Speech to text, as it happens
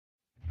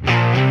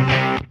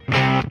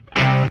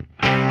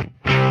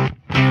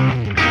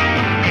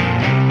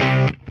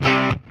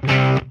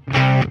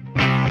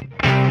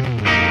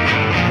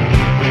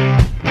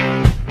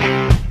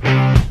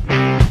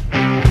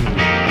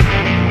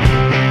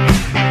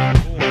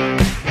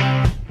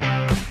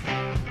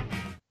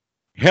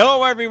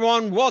Hello,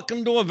 everyone.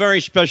 Welcome to a very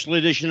special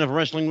edition of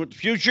Wrestling with the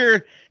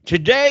Future.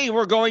 Today,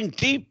 we're going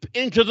deep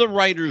into the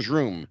writer's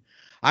room.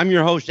 I'm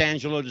your host,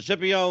 Angelo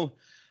DeCipio.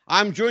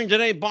 I'm joined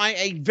today by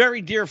a very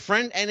dear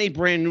friend and a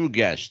brand new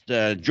guest.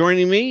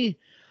 Joining me,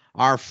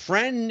 our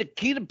friend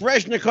Nikita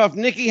Breznikov.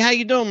 Nikki, how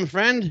you doing, my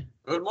friend?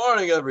 Good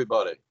morning,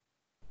 everybody.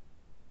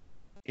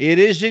 It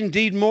is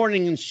indeed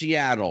morning in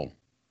Seattle,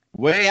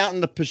 way out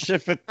in the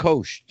Pacific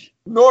Coast.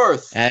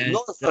 North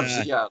of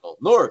Seattle.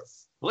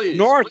 North, please.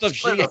 North of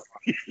Seattle.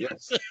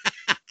 Yes.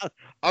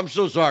 I'm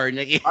so sorry,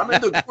 Nikki. I'm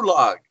in the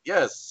gulag.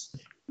 Yes.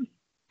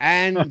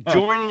 And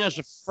joining us,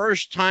 a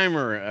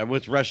first-timer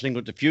with Wrestling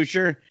with the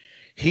Future.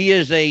 He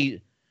is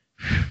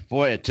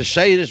boy, to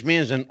say this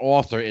man's an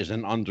author is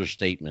an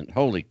understatement.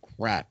 Holy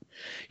crap.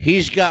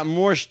 He's got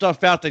more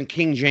stuff out than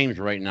King James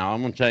right now. I'm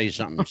going to tell you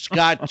something.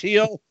 Scott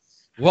Teal,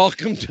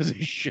 welcome to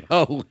the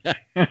show.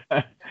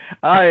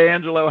 Hi,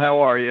 Angelo. How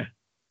are you?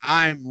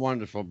 I'm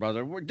wonderful,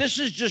 brother. This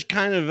is just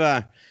kind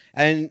of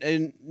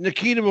and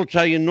Nikita will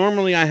tell you,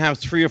 normally I have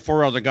 3 or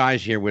 4 other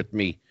guys here with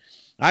me.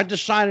 I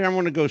decided I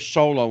want to go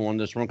solo on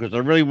this one because I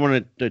really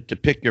wanted to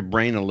pick your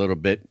brain a little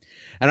bit.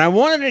 And I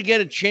wanted to get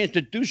a chance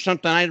to do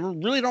something I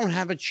really don't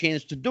have a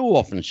chance to do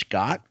often,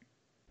 Scott.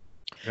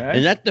 Okay.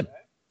 And that's to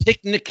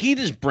pick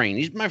Nikita's brain.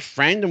 He's my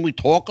friend and we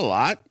talk a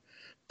lot,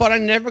 but I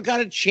never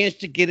got a chance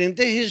to get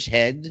into his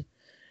head.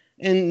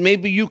 And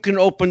maybe you can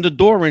open the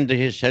door into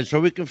his head so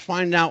we can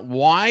find out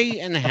why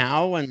and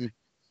how and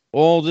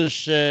all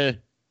this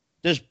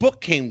this book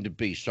came to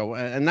be. So,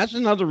 and that's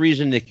another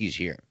reason Nikki's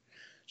here.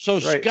 So,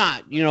 right.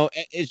 Scott,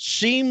 it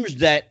seems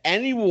that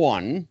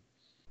anyone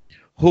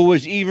who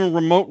is even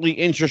remotely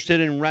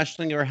interested in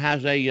wrestling or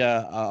has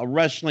a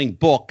wrestling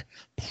book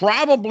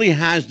probably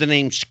has the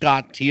name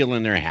Scott Teal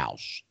in their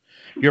house.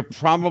 You're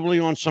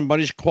probably on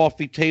somebody's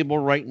coffee table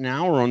right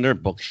now or on their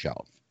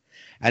bookshelf.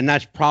 And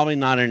that's probably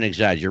not an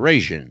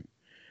exaggeration.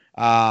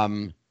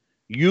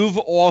 You've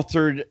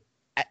authored,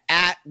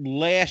 at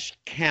last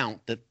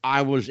count that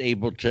I was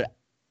able to,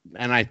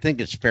 and I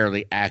think it's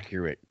fairly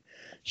accurate,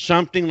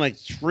 something like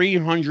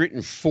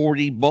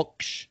 340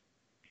 books.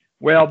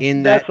 Well,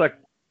 that's a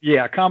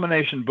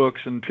combination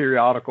books and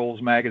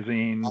periodicals,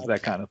 magazines, okay.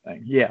 That kind of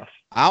thing. Yes.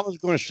 I was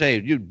going to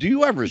say, do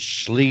you ever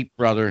sleep,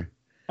 brother?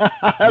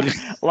 A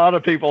lot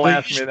of people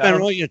ask me that. You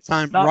spend all your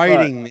time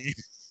writing.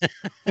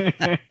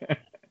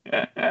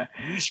 I'd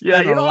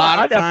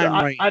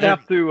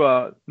have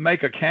to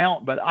make a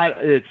count, but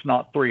it's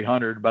not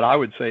 300, but I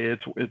would say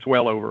it's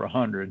well over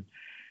 100.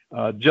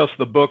 Just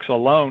the books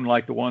alone,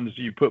 like the ones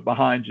you put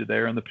behind you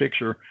there in the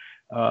picture.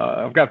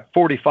 I've got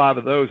 45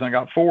 of those, and I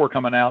got 4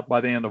 coming out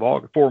by the end of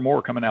August. 4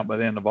 more coming out by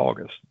the end of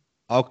August.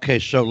 Okay,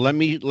 so let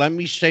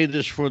me say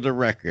this for the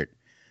record: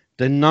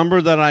 the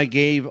number that I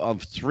gave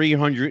of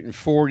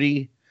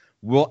 340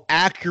 will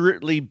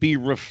accurately be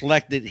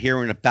reflected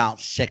here in about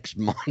 6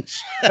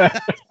 months.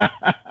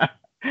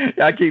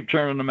 I keep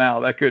churning them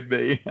out. That could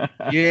be.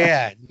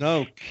 Yeah,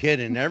 no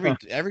kidding.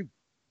 Every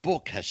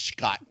book has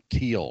Scott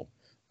Teal,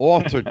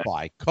 authored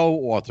by,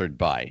 co-authored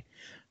by.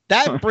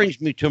 That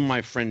brings me to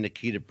my friend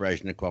Nikita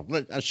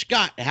Breznikov.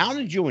 Scott, how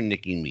did you and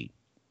Nikki meet?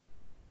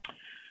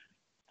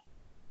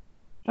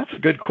 That's a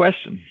good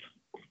question.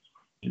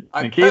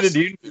 Nikita,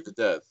 do you to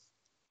death?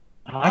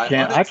 I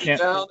can't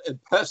down and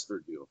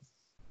pestered you.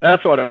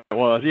 That's what it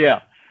was.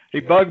 Yeah, he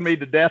bugged me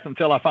to death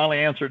until I finally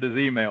answered his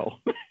email.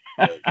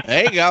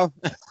 There you go.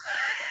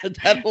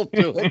 That'll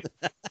do it.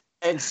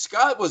 And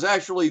Scott was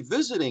actually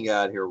visiting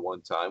out here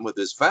one time with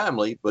his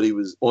family, but he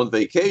was on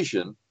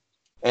vacation,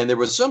 and there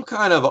was some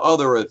kind of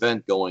other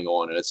event going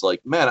on. And it's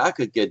like, man, I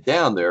could get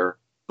down there,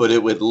 but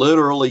it would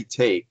literally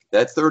take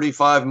that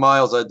 35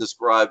 miles I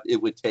described.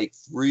 It would take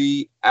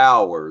 3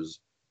 hours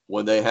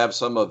when they have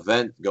some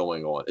event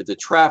going on. The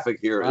traffic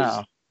here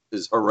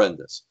is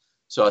horrendous.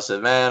 So I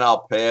said, man,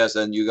 I'll pass.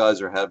 And you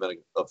guys are having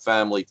a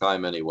family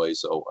time anyway.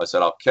 So I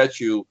said, I'll catch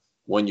you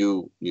when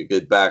you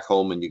get back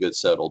home and you get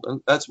settled.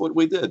 And that's what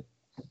we did.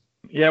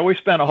 Yeah, we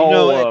spent a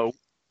whole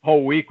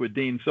week with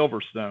Dean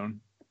Silverstone.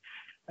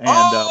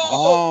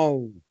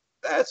 And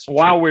that's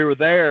while we were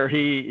there,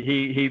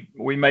 we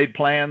made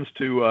plans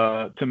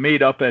to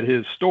meet up at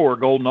his store,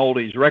 Golden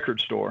Oldies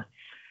Record Store.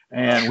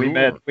 And we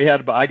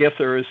had, I guess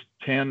there was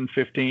 10,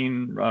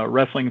 15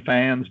 wrestling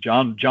fans.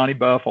 Johnny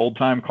Buff,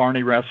 old-time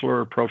Carney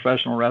wrestler,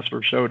 professional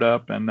wrestler, showed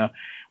up. And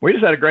we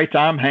just had a great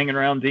time hanging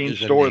around Dean's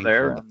store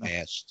there. The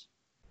past.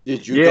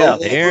 Did you go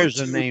there's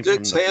a name from the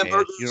past.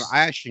 I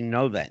actually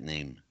know that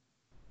name.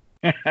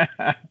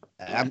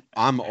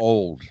 I'm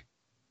old.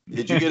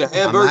 Did you get a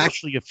hamburger?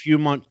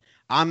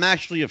 I'm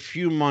actually a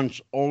few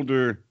months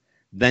older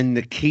than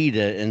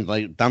Nikita, and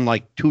I'm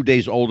like 2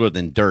 days older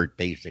than dirt,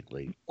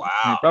 basically. Wow.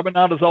 You're probably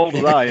not as old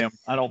as I am.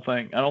 I don't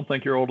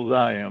think you're old as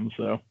I am.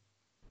 So.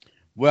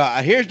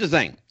 Well, here's the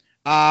thing.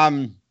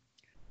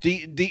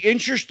 The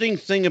interesting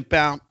thing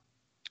about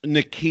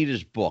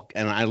Nikita's book,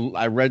 and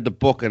I read the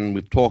book, and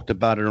we've talked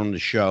about it on the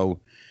show.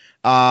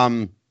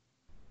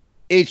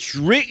 It's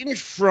written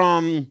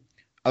from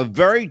a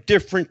very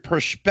different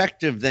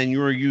perspective than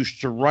you're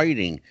used to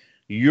writing.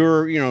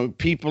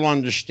 people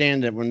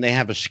understand that when they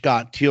have a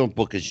Scott Teal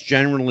book, it's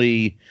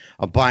generally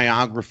a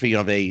biography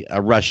of a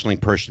wrestling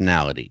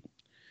personality.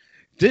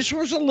 This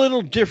was a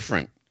little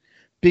different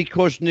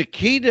because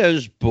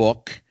Nikita's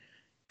book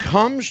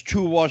comes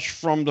to us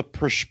from the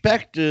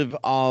perspective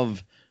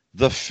of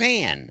the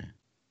fan.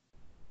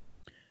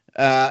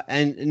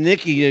 And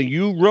Nikki,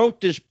 you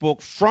wrote this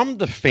book from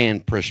the fan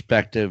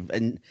perspective,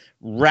 and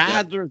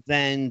rather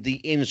than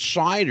the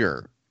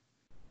insider.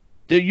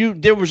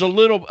 There was a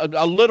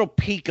little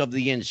peek of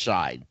the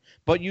inside,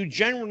 but you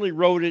generally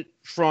wrote it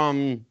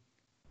from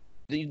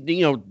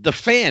the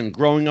fan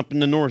growing up in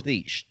the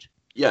Northeast.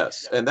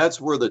 Yes, and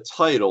that's where the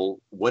title,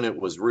 When It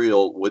Was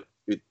Real,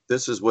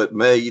 this is what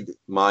made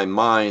my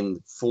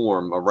mind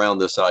form around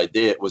this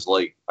idea. It was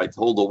like I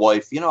told the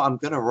wife, I'm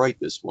going to write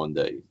this one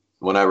day.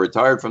 When I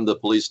retired from the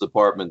police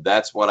department,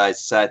 that's what I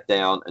sat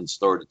down and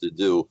started to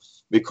do,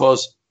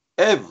 because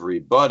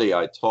everybody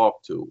I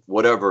talked to,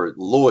 whatever,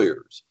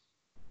 lawyers,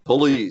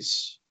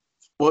 police,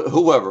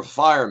 whoever,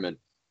 firemen,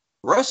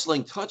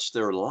 wrestling touched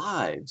their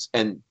lives.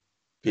 And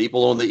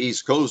people on the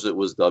East Coast, it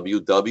was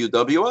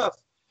WWF.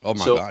 Oh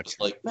my God. It's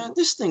like, man,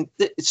 this thing,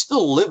 it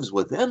still lives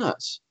within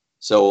us.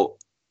 So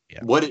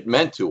what it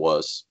meant to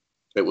us,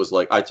 it was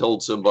like, I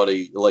told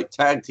somebody, like,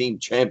 tag team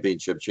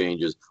championship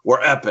changes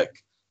were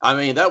epic. I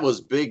mean, that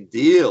was big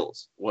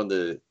deals. When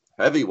the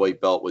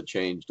heavyweight belt would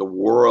change, the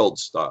world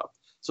stopped.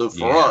 So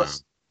for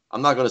us,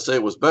 I'm not going to say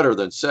it was better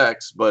than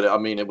sex, but I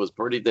mean, it was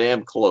pretty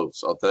damn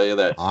close. I'll tell you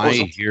that. I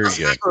hear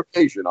you.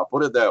 I'll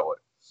put it that way.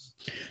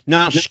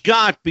 Now,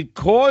 Scott,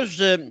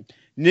 because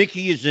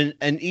Nikki is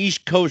an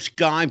East Coast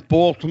guy,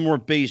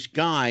 Baltimore-based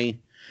guy,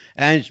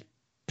 and it's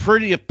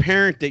pretty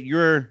apparent that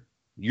you're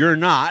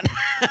not.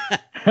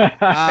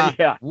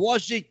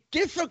 Was it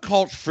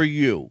difficult for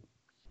you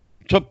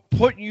to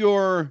put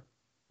your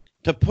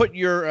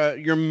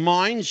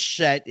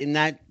mindset in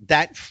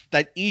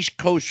that East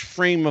Coast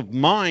frame of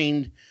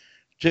mind,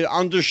 to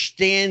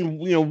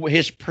understand,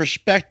 his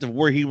perspective,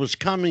 where he was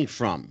coming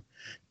from?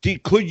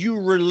 Could you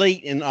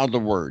relate, in other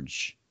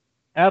words?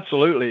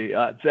 Absolutely.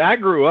 I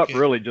grew up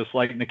really just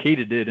like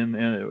Nikita did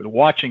in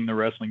watching the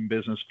wrestling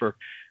business for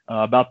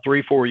about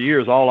 3-4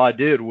 years. All I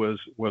did was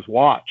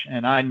watch,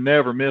 and I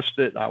never missed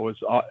it.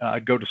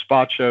 I'd go to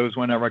spot shows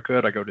whenever I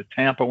could. I go to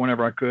Tampa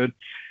whenever I could,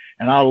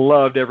 and I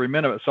loved every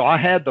minute of it. So I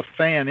had the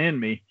fan in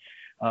me.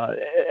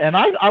 And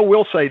I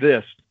will say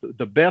this,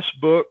 the best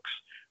books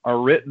are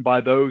written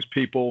by those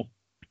people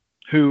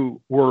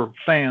who were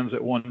fans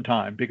at one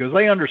time, because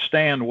they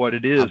understand what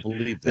it is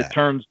that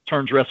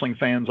turns wrestling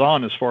fans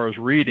on, as far as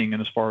reading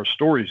and as far as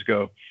stories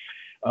go.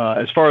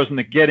 As far as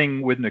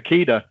getting with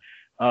Nikita,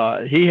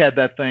 he had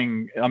that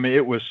thing. I mean,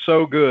 it was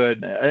so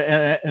good.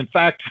 And in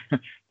fact,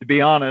 to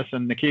be honest,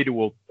 and Nikita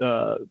will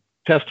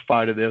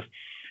testify to this,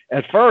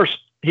 at first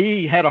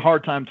he had a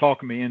hard time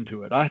talking me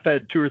into it. I've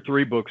had 2 or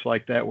 3 books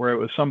like that where it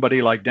was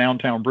somebody like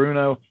Downtown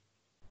Bruno.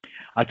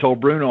 I told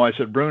Bruno, I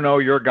said, Bruno,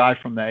 you're a guy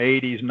from the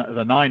 80s,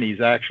 the 90s,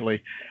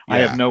 actually. Yeah. I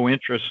have no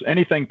interest.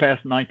 Anything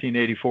past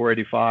 1984,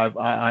 85,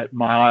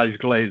 my eyes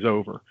glaze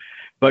over.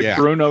 But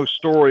Bruno's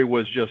story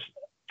was just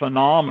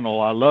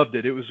phenomenal. I loved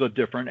it. It was a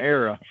different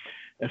era.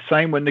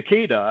 Same with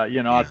Nikita.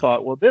 I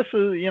thought, well, this is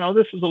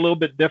a little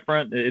bit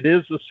different. It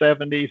is the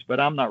 70s,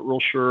 but I'm not real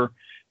sure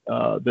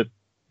that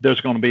there's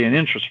going to be an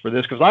interest for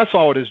this, because I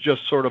saw it as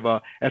just sort of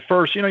at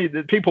first,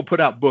 people put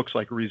out books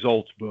like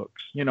results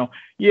books,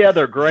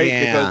 they're great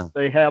because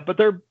they have, but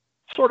they're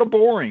sort of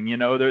boring,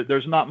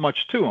 there's not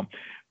much to them.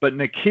 But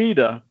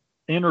Nikita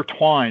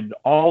intertwined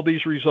all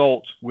these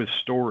results with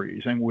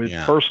stories and with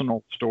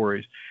personal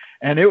stories.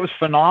 And it was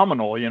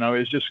phenomenal.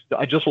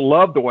 I just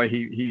loved the way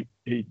he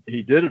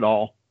did it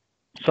all.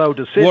 So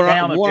to sit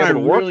down and what be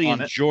able to work on it. What I really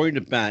enjoyed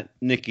about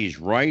Nikki's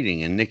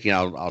writing, and Nikki,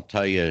 I'll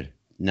tell you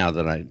now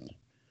that I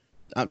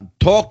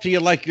talk to you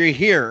like you're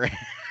here.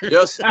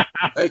 Yes.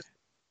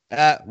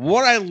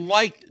 What I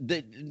liked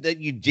that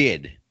you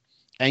did,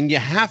 and you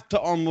have to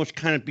almost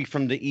kind of be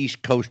from the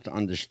East Coast to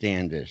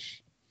understand this,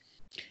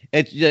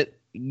 it's that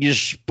you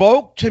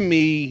spoke to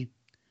me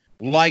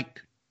like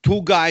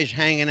 2 guys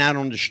hanging out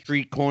on the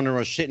street corner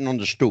or sitting on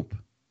the stoop.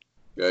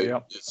 Okay.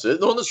 Yep.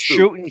 Sitting on the stoop.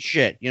 Shooting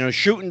shit,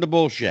 shooting the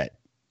bullshit.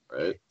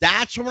 Right.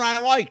 That's what I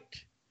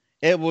liked.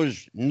 It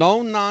was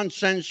no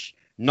nonsense,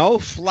 no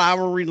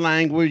flowery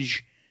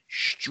language.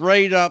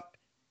 Straight up,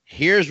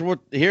 here's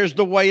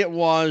the way it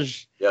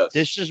was. Yes.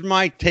 This is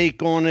my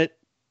take on it.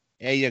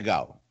 There you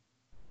go.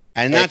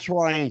 And that's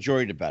what I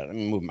enjoyed about it. Let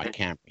me move my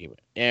camera here.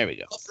 There we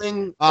go.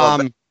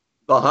 Nothing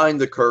behind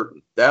the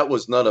curtain. That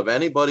was none of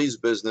anybody's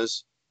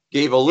business.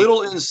 Gave a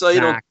little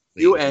insight on a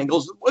few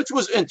angles, which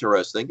was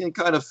interesting and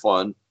kind of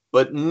fun,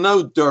 but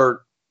no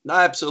dirt,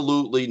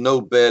 absolutely no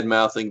bad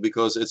mouthing,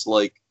 because it's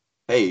like,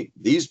 hey,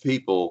 these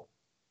people,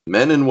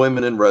 men and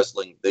women in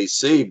wrestling, they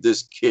saved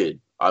this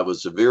kid. I was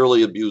a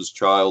severely abused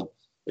child.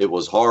 It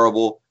was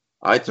horrible.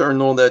 I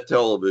turned on that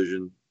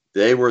television.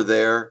 They were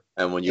there.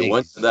 And when you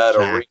went to that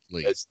arena,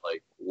 it's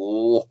like,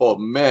 oh,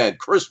 man,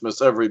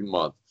 Christmas every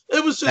month.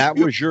 It was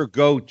was your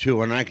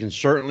go-to, and I can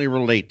certainly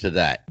relate to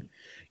that.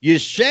 You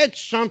said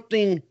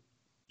something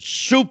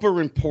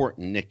super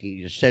important, Nikki.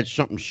 You said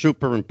something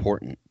super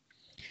important.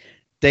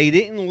 They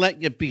didn't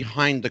let you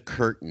behind the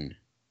curtain.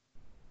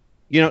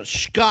 You know,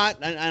 Scott,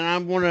 and I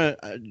want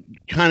to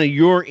kind of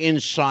your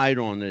insight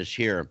on this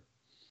here.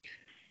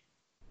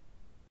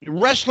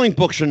 Wrestling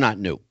books are not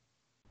new.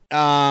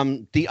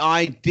 The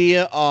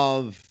idea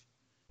of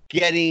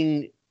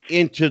getting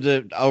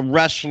into a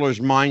wrestler's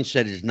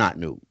mindset is not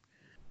new.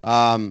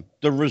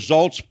 The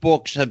results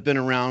books have been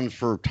around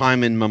for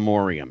time in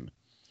memoriam.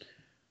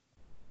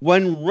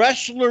 When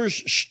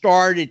wrestlers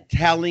started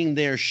telling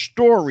their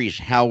stories,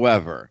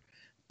 however,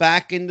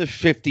 back in the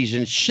 50s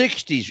and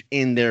 60s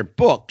in their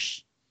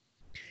books,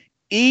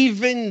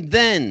 even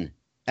then,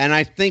 and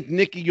I think,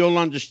 Nikki, you'll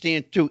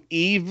understand too,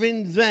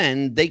 even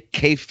then, they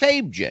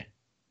kayfabed you.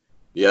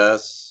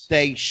 Yes.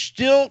 They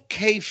still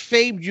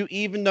kayfabed you,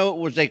 even though it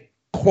was a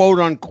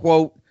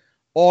quote-unquote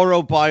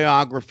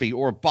autobiography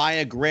or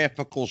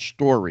biographical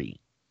story.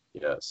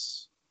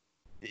 Yes.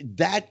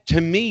 That,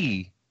 to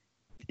me,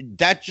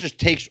 that just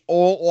takes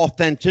all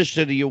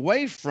authenticity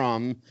away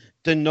from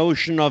the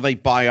notion of a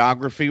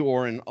biography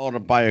or an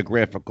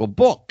autobiographical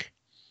book.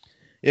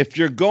 If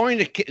you're going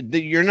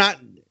to, you're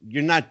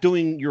not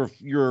doing your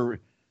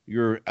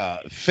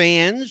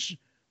fans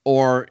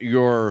or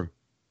your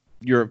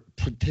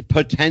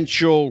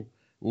potential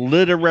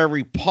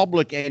literary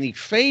public any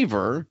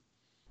favor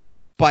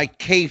by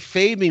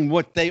kayfabing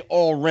what they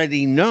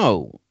already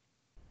know.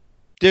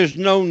 There's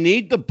no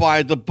need to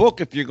buy the book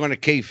if you're going to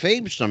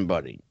kayfabe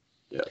somebody.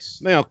 Yes.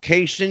 You know,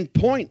 case in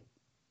point.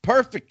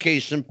 Perfect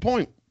case in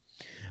point.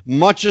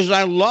 Much as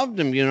I loved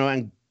him, you know,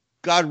 and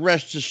God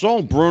rest his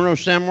soul, Bruno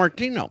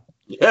Sammartino.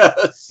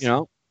 Yes. You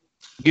know,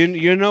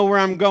 you know where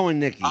I'm going,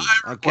 Nikki.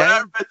 Okay. When I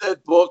read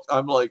that book,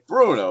 I'm like,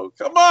 Bruno,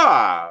 come on.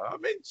 I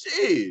mean,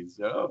 geez,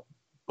 you know.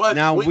 But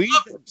now we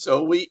love him,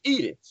 so we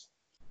eat it.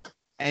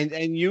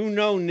 And you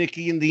know,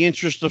 Nikki, in the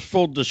interest of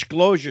full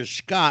disclosure,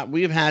 Scott,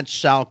 we've had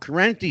Sal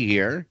Carenti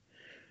here,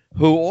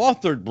 who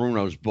authored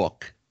Bruno's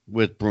book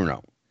with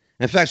Bruno.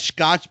 In fact,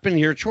 Scott's been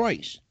here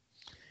twice.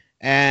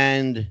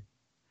 And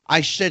I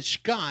said,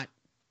 Scott,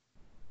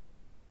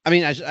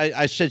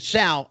 I said,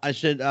 Sal, I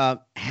said,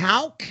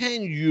 how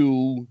can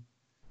you,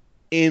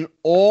 in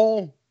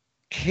all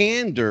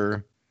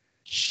candor,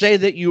 say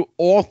that you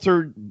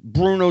authored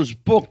Bruno's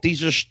book?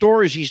 These are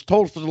stories he's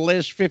told for the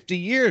last 50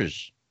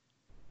 years.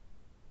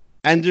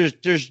 And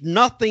there's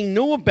nothing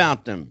new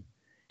about them.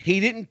 He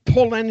didn't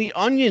pull any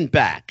onion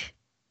back.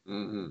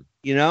 Mm-hmm.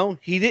 You know,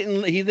 he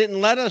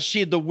didn't let us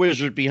see the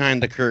wizard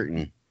behind the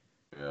curtain.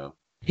 Yeah.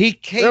 He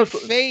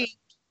kayfabed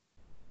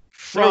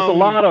from. There's a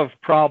lot of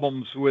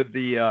problems with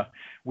the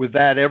with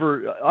that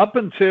up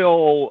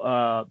until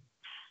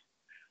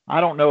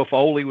I don't know if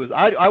Ole was.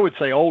 I would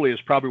say Ole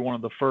is probably one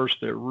of the first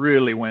that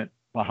really went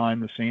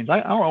behind the scenes. I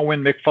don't know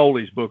when Mick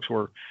Foley's books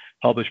were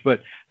published,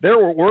 but there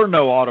were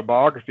no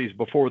autobiographies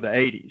before the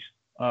 80s.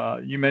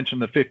 You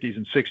mentioned the 50s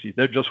and 60s.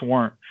 There just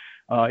weren't.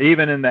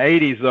 Even in the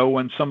 80s, though,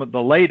 when some of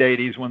the late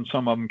 80s, when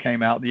some of them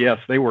came out, yes,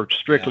 they were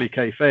strictly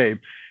kayfabe.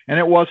 And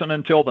it wasn't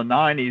until the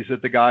 90s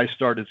that the guys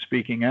started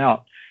speaking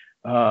out.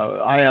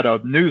 I had a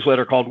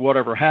newsletter called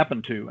Whatever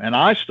Happened To, and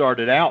I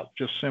started out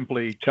just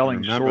simply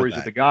telling stories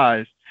of the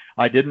guys.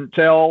 I didn't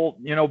tell,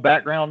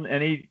 background,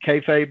 any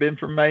kayfabe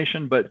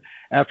information, but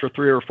after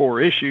 3 or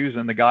 4 issues,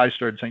 and the guys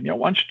started saying,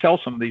 why don't you tell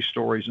some of these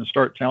stories and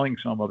start telling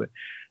some of it?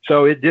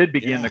 So it did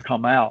begin to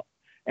come out.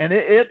 And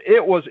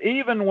it was,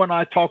 even when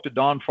I talked to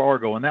Don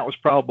Fargo, and that was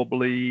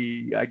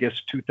probably, I guess,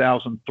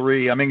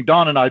 2003. I mean,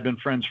 Don and I had been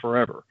friends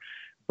forever.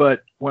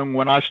 But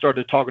when I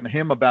started talking to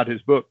him about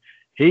his book,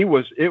 it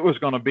was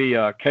going to be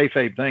a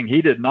kayfabe thing.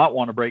 He did not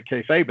want to break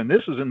kayfabe. And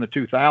this is in the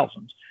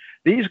 2000s.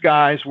 These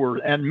guys were,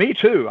 and me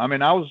too. I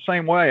mean, I was the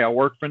same way. I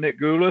worked for Nick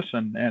Goulas,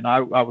 and I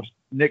was,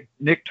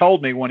 Nick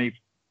told me when he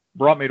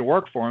brought me to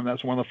work for him,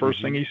 that's one of the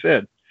first things he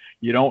said.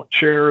 You don't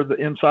share the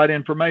inside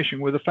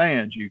information with the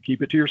fans. You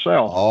keep it to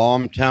yourself. Oh,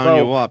 I'm telling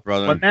you what,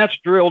 brother. When that's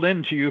drilled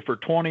into you for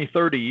 20,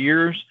 30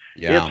 years,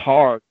 it's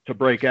hard to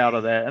break out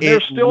of that. And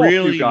there's still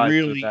really, a few guys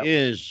really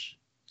is.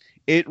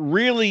 It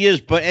really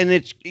is. But, and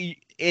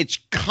it's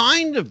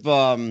kind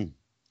of,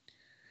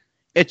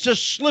 it's a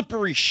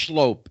slippery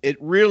slope. It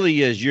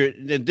really is.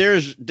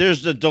 There's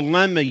the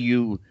dilemma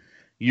you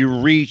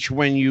reach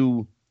when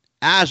you,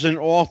 as an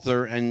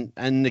author, and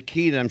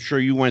Nikita, I'm sure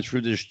you went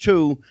through this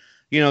too,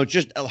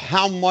 just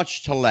how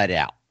much to let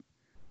out.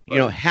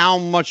 Right. How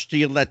much do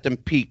you let them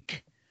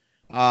peak?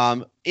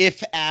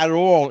 If at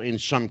all in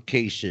some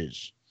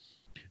cases.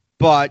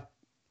 But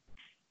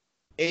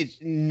it's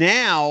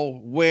now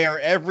where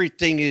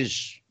everything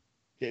is,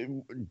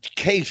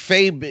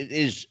 kayfabe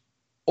is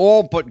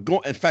all but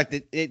gone. In fact,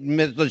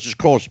 let's just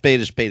call a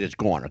spade. It's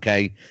gone,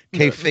 okay?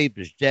 Kayfabe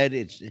is dead.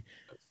 It's,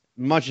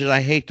 much as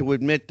I hate to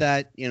admit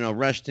that,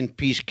 rest in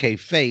peace,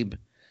 kayfabe,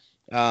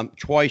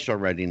 twice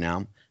already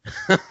now.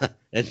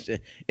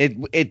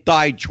 It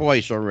died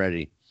twice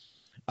already.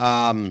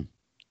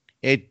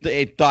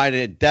 It died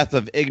a death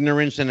of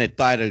ignorance, and it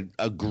died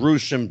a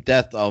gruesome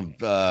death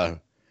of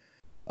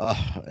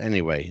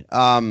anyway.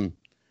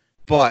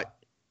 But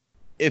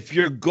if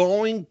you're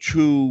going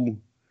to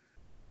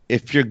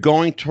if you're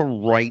going to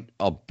write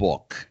a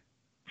book,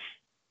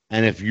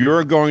 and if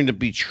you're going to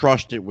be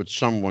trusted with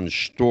someone's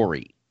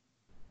story,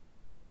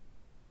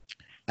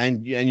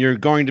 and you're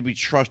going to be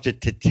trusted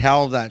to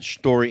tell that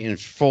story in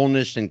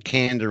fullness and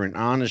candor and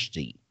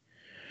honesty,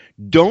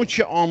 don't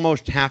you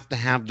almost have to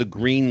have the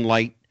green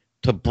light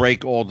to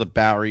break all the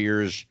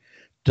barriers,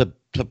 to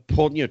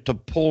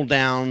pull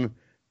down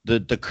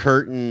the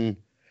curtain,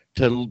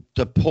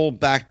 to pull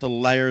back the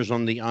layers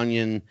on the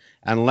onion,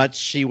 and let's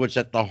see what's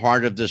at the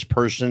heart of this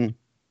person?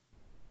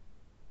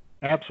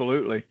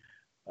 Absolutely.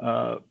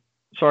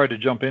 Sorry to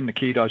jump in,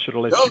 Nikita. I should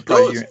have let No, you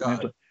tell you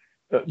answer.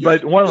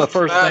 But one of the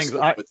first things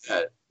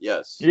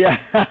yes.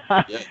 Yeah.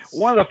 Yes.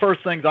 One of the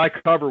first things I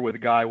cover with a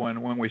guy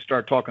when we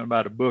start talking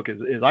about a book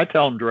is I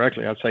tell him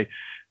directly, I say,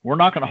 we're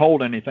not going to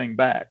hold anything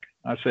back.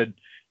 I said,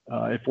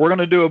 if we're going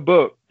to do a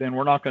book, then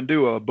we're not going to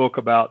do a book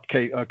about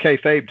a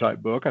kayfabe type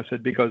book. I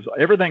said, because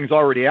everything's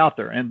already out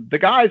there. And the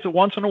guys,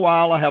 once in a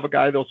while, I have a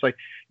guy, they'll say,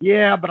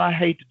 yeah, but I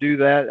hate to do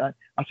that.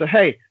 I said,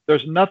 hey,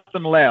 there's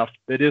nothing left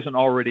that isn't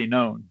already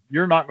known.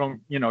 You're not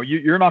going to,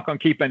 you're not going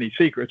to keep any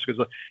secrets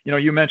because,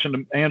 you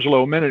mentioned,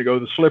 Angelo, a minute ago,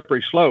 the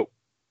slippery slope.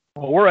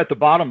 Well, we're at the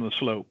bottom of the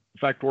slope. In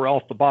fact, we're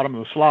off the bottom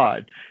of the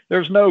slide.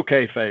 There's no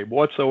kayfabe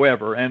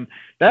whatsoever. And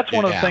that's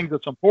one of the things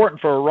that's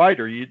important for a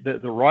writer. The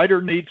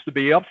writer needs to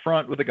be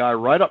upfront with the guy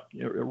right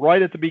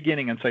at the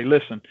beginning and say,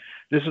 listen,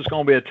 this is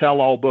going to be a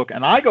tell-all book.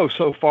 And I go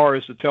so far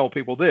as to tell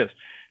people this.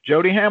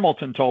 Jody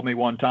Hamilton told me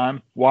one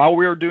time while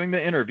we were doing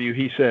the interview,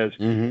 he says,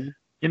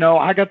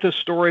 I got this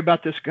story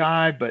about this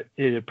guy, but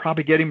it'd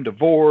probably get him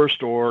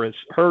divorced or it's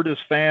hurt his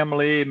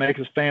family, make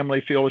his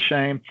family feel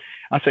ashamed.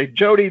 I say,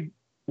 Jody,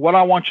 what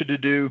I want you to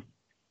do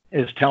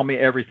is tell me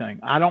everything.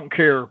 I don't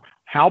care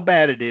how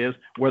bad it is,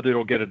 whether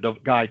it'll get a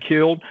guy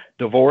killed,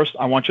 divorced.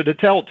 I want you to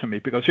tell it to me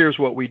because here's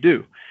what we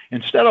do.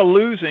 Instead of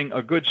losing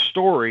a good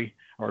story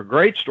or a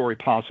great story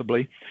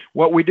possibly,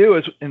 what we do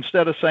is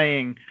instead of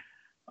saying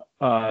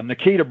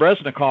Nikita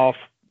Breznikov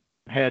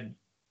had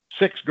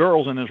 6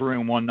 girls in his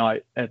room one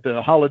night at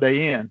the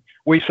Holiday Inn,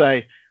 we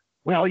say,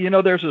 well,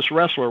 there's this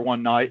wrestler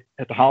one night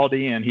at the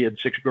Holiday Inn. He had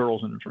 6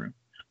 girls in his room.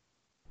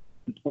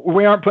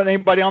 We aren't putting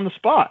anybody on the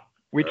spot.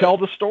 We tell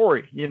the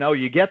story.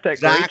 You get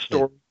that great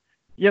story,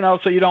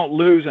 so you don't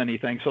lose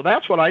anything. So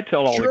that's what I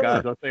tell all the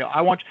guys. I say,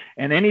 I want you,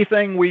 and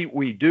anything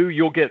we do,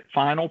 you'll get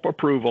final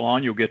approval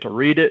on. You'll get to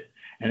read it.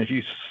 And if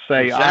you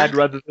say, I'd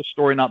rather this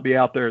story not be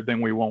out there,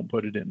 then we won't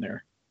put it in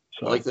there.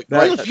 So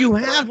if you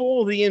have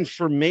all the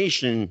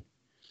information,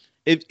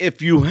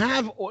 if you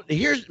have,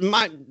 here's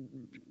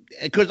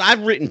because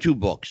I've written 2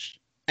 books.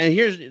 And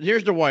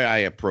here's the way I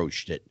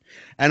approached it.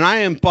 And I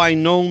am by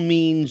no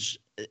means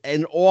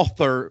an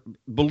author,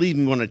 believe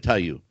me when I tell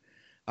you.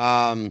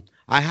 I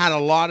had a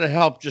lot of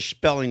help just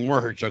spelling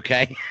words,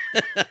 okay?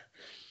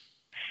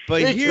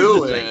 But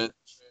here's the thing.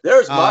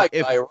 There's my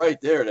guy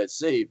right there that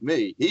saved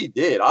me. He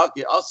did.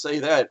 I'll say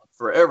that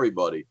for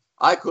everybody.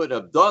 I couldn't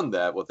have done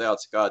that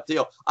without Scott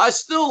Teal. I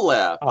still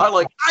laugh. I'm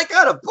like, I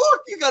got a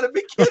book. You got to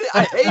be kidding.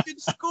 I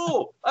hated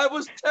school. I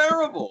was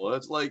terrible.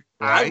 It's like,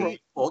 I wrote a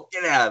book.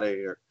 Get out of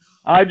here.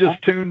 I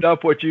just tuned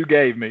up what you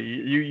gave me.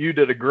 You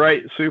did a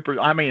great,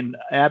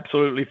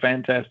 absolutely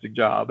fantastic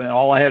job. And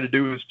all I had to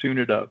do was tune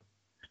it up.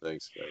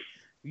 Thanks, guys.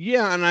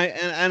 Yeah, and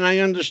I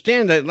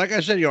understand that. Like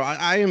I said,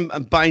 I am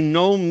by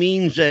no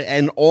means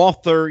an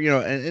author.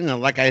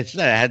 Like I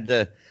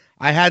said,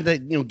 I had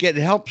to get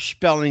help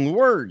spelling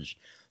words.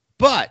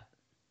 But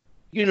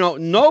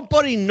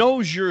nobody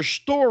knows your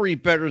story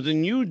better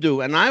than you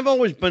do. And I've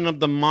always been of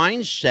the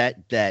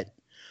mindset that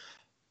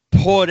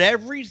put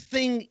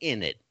everything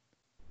in it.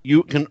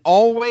 You can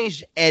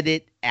always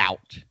edit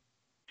out,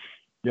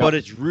 but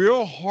it's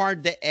real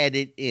hard to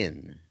edit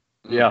in.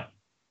 Yeah.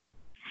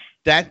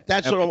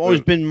 That's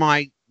always been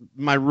my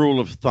rule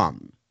of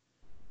thumb.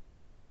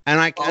 And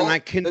I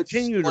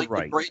continue to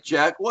write. The great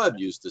Jack Webb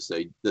used to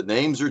say, the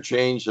names are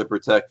changed to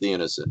protect the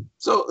innocent.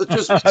 So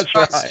it's just what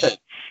Scott said.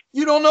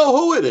 You don't know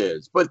who it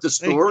is, but the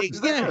story is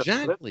there.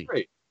 Exactly.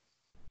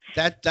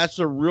 That's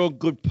a real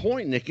good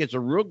point, Nick. It's a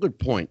real good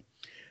point.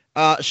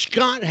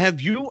 Scott,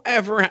 have you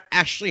ever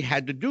actually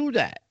had to do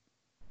that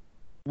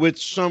with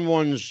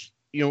someone's,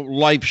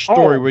 life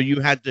story where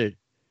you had to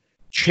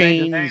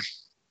change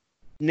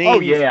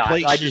names,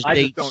 places,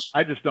 dates?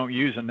 I just don't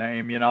use a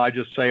name. I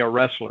just say a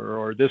wrestler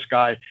or this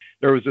guy.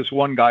 There was this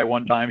one guy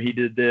one time, he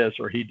did this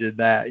or he did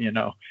that,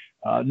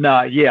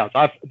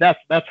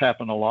 that's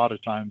happened a lot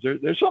of times.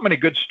 There's so many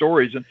good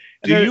stories. And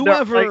do you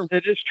ever,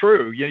 it is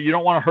true. You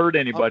don't want to hurt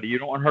anybody. You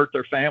don't want to hurt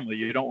their family.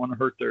 You don't want to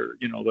hurt their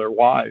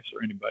wives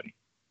or anybody.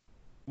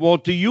 Well,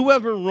 do you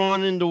ever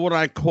run into what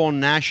I call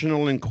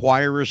National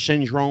Enquirer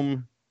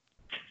syndrome?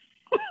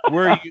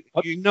 Where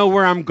you know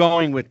where I'm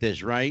going with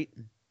this, right?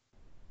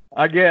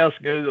 I guess.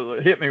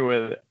 Hit me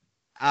with it.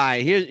 All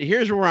right,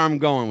 here's where I'm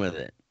going with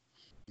it.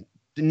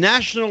 The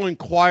National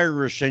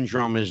Enquirer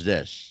syndrome is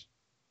this.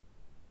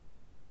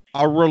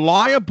 A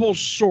reliable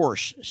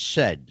source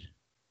said,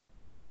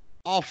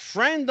 a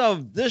friend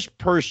of this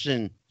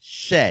person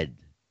said,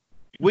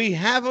 we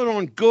have it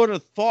on good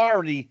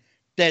authority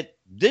that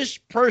this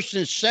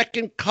person's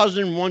second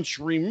cousin once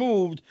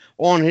removed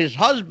on his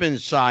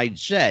husband's side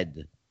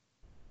said.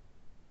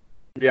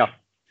 Yeah.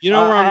 You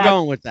know where I'm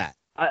going with that.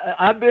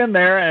 I've been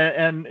there,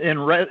 and in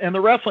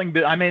the wrestling,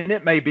 I mean,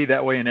 it may be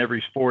that way in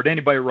every sport.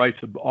 Anybody writes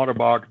an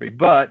autobiography,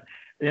 but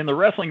in the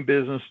wrestling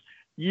business,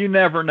 you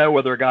never know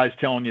whether a guy's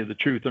telling you the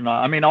truth or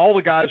not. I mean, all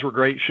the guys were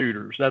great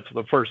shooters. That's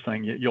the first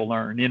thing you'll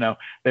learn. You know,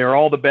 they're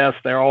all the best.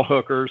 They're all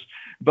hookers.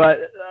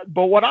 But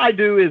what I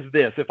do is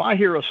this: if I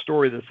hear a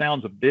story that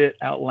sounds a bit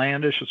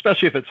outlandish,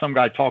 especially if it's some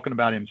guy talking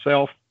about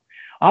himself,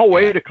 I'll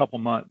wait a couple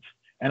months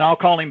and I'll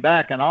call him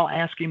back and I'll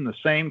ask him the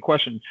same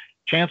question.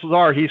 Chances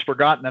are he's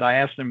forgotten that I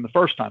asked him the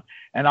first time,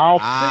 and I'll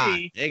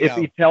see if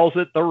he tells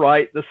it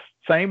the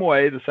same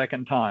way the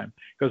second time,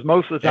 because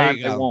most of the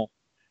time they won't.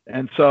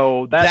 And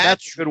so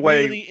that's a good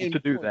way to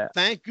do that.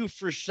 Thank you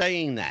for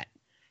saying that.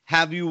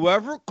 Have you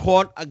ever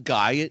caught a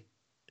guy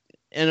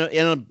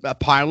in a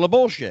pile of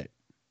bullshit?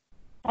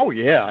 Oh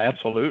yeah,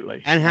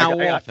 absolutely. And how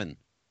often?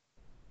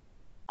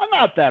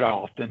 Not that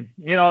often.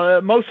 You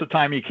know, most of the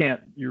time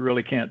you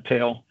really can't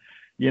tell.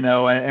 You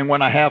know, and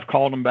when I have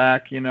called him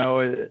back,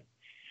 I've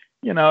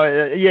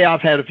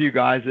had a few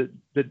guys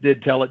that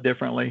did tell it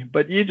differently,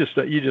 but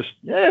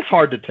it's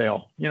hard to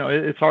tell. You know,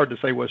 it's hard to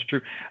say what's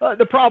true.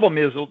 The problem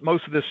is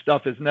most of this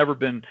stuff has never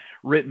been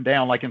written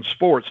down. Like in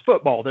sports,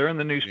 football, they're in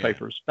the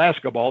newspapers.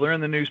 Basketball, they're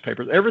in the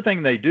newspapers.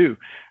 Everything they do.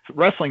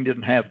 Wrestling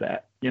didn't have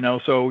that. You know,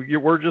 so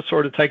we're just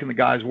sort of taking the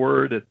guy's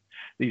word that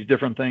these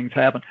different things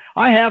happen.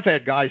 I have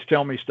had guys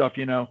tell me stuff,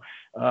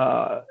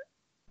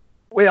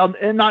 well,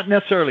 and not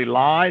necessarily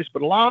lies,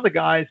 but a lot of the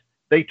guys,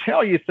 they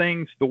tell you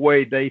things the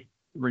way they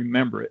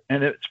remember it,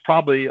 and it's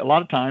probably a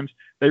lot of times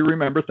they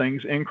remember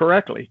things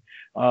incorrectly.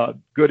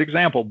 Good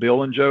example: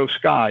 Bill and Joe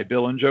Sky,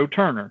 Bill and Joe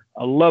Turner.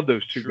 I love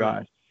those two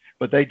guys,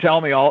 but they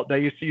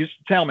used to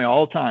tell me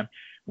all the time,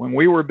 when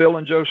we were Bill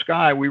and Joe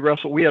Sky, we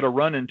wrestled. We had a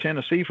run in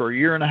Tennessee for a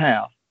year and a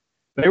half.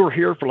 They were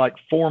here for like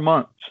 4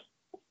 months,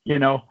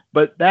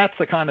 but that's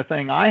the kind of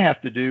thing I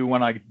have to do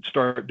when I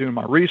start doing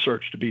my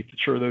research to be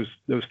sure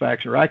those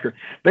facts are accurate.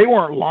 They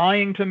weren't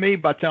lying to me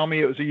by telling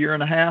me it was a year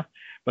and a half,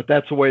 but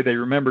that's the way they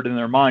remembered in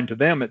their mind. To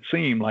them, it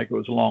seemed like it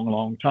was a long,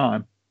 long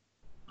time.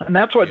 And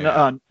that's what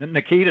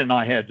Nikita and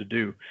I had to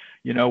do,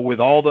 with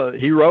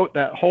he wrote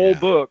that whole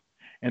book,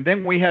 and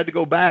then we had to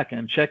go back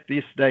and check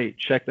this date,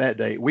 check that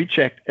date. We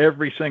checked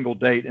every single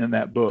date in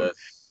that book,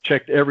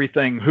 checked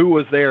everything, who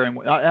was there.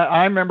 And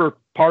I remember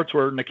parts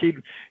where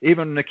Nikita,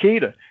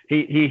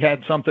 he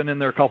had something in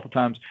there a couple of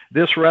times.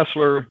 This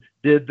wrestler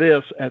did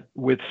this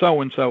with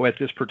so-and-so at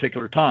this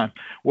particular time.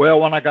 Well,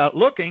 when I got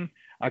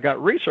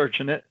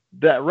researching it,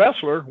 that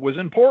wrestler was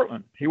in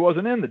Portland. He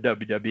wasn't in the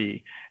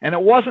WWE. And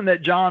it wasn't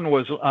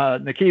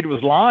that Nikita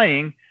was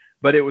lying,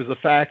 but it was the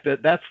fact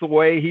that that's the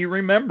way he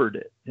remembered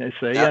it. You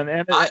see?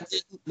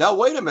 Now,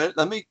 wait a minute.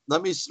 Let me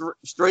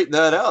straighten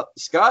that out.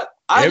 Scott,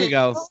 I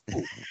didn't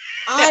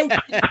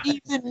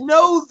even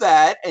know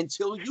that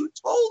until you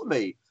told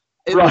me.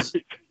 It was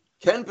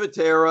Ken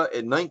Patera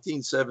in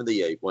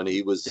 1978 when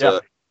he was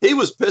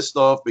pissed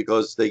off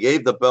because they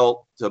gave the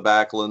belt to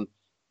Backlund.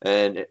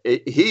 And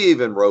he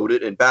even wrote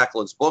it in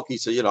Backlund's book. He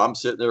said, I'm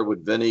sitting there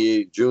with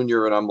Vinny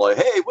Jr. and I'm like,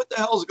 hey, what the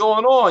hell's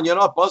going on?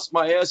 I bust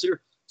my ass here.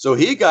 So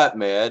he got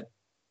mad.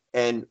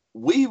 And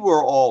we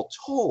were all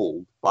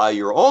told by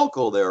your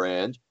uncle there,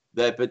 Ange,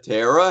 that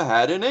Patera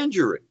had an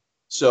injury.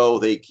 So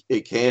they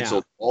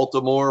canceled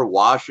Baltimore,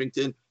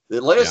 Washington.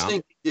 The last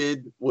thing he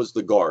did was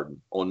the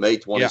Garden on May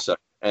 22nd. Yeah.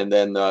 And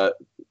then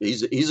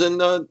he's in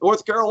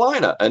North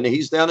Carolina, and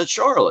he's down in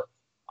Charlotte.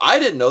 I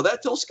didn't know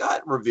that till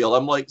Scott revealed.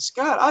 I'm like,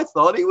 Scott, I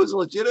thought he was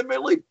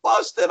legitimately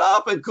busted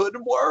up and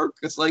couldn't work.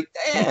 It's like,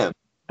 damn.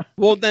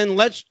 Well, then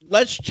let's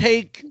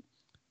take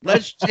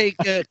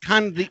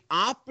kind of the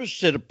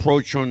opposite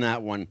approach on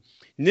that one.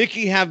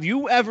 Nikki, have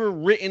you ever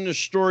written a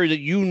story that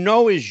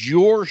is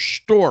your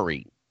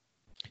story,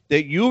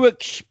 that you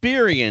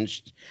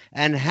experienced,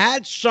 and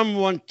had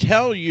someone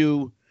tell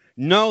you,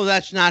 no,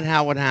 that's not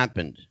how it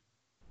happened?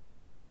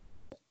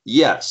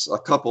 Yes, a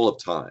couple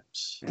of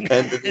times.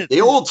 And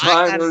the old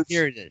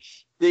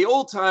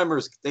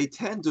timers, they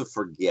tend to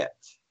forget.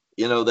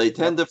 They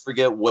tend to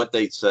forget what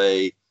they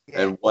say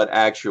and what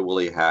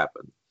actually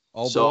happened.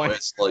 Oh, so boy.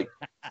 It's like,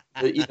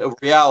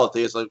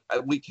 reality is like,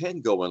 we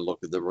can go and look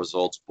at the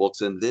results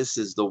books, and this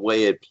is the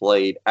way it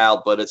played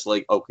out. But it's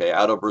like, okay,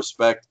 out of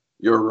respect,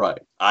 you're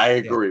right. I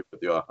agree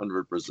with you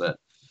 100%.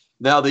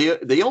 Now,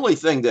 the only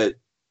thing that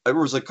there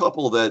was a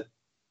couple of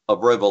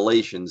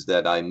revelations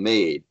that I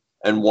made.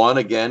 And one,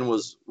 again,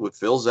 was with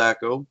Phil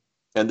Zacco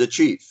and the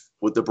Chief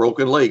with the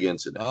broken leg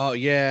incident. Oh,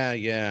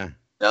 yeah.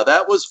 Now,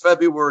 that was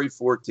February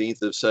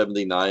 14th of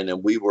 79,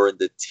 and we were in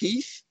the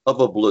teeth of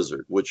a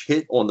blizzard, which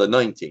hit on the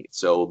 19th.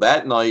 So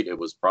that night, it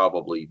was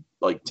probably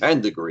like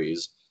 10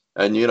 degrees.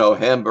 And,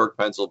 Hamburg,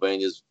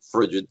 Pennsylvania is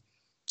frigid.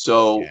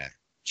 So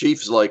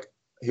Chief's like,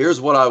 here's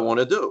what I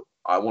want to do.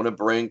 I want to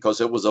bring,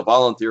 because it was a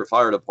volunteer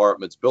fire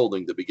department's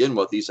building to begin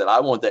with. He said, I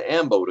want the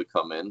AMBO to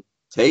come in,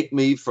 take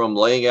me from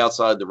laying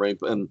outside the ring.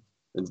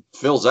 And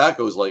Phil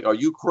Zacco's like, are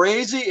you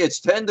crazy? It's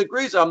 10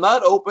 degrees. I'm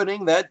not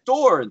opening that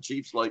door. And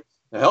Chief's like,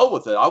 the hell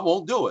with it. I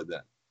won't do it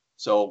then.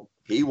 So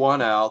he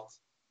won out.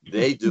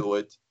 They do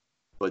it.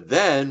 But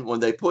then when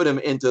they put him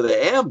into the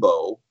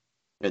AMBO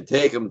and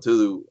take him to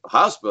the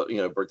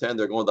hospital, pretend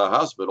they're going to the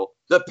hospital,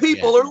 the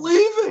people are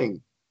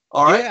leaving.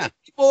 All right. Yeah.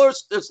 People are,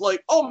 it's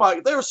like, oh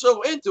my, they're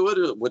so into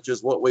it, which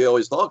is what we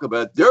always talk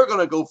about. They're going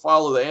to go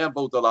follow the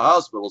AMBO to the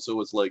hospital.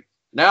 So it's like,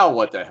 now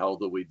what the hell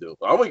do we do?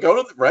 Oh, we go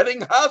to the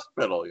Reading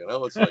Hospital.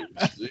 It's like,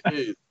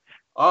 geez,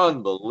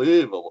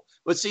 unbelievable.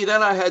 But see,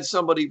 then I had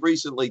somebody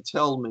recently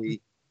tell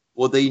me,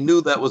 well, they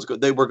knew that was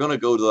good. They were going to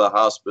go to the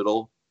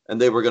hospital and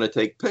they were going to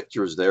take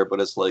pictures there.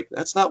 But it's like,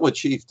 that's not what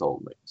Chief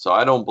told me. So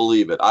I don't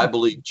believe it. I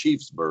believe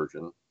Chief's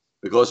version,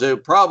 because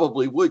it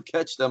probably would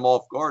catch them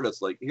off guard.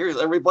 It's like, here,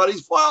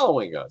 everybody's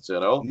following us,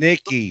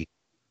 Nikki,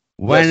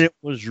 when it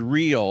was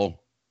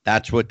real,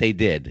 that's what they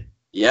did.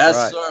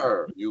 Yes,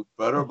 sir. You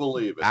better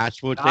believe it.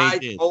 That's what they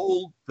did. I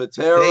told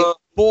Patera. They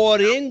bought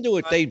into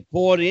it. They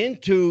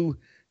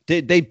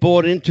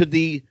bought into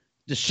the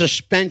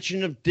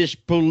suspension of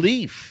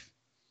disbelief.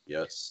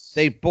 Yes.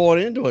 They bought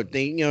into it.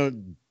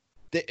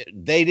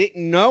 They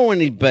didn't know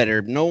any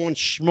better. No one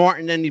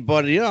smartened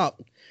anybody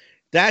up.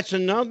 That's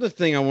another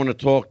thing I want to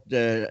talk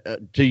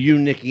to you,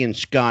 Nikki, and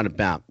Scott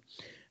about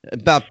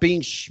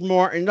being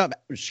smartened up.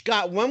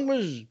 Scott, when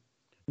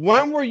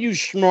were you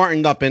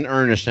smartened up in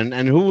earnest,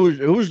 and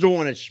who's the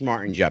one that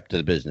smartened you up to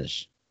the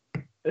business?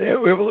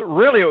 It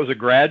was a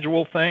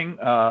gradual thing,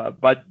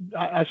 but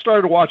I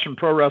started watching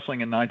pro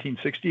wrestling in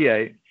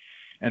 1968,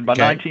 and by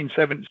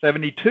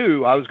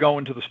 1972, I was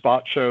going to the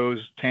spot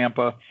shows,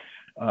 Tampa,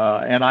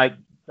 and I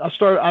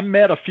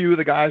met a few of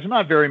the guys,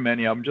 not very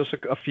many of them, just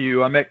a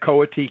few. I met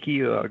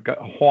Koatiki, a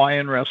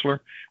Hawaiian wrestler.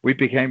 We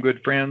became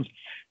good friends.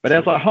 But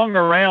as I hung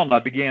around, I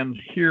began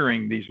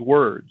hearing these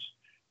words,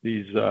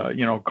 these,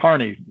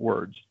 carny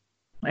words.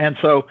 And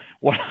so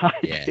what I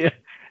did,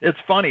 it's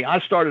funny, I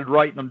started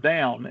writing them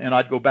down, and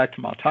I'd go back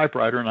to my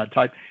typewriter and I'd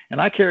type, and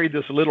I carried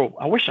this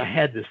I wish I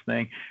had this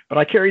thing, but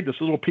I carried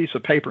this little piece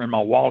of paper in my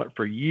wallet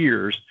for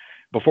years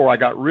before I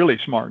got really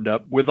smartened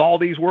up with all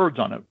these words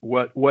on it,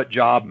 what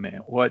job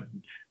meant, what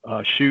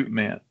shoot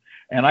meant.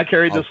 And I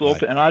carried this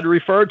and I'd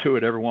refer to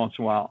it every once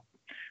in a while.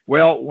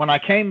 Well, when I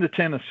came to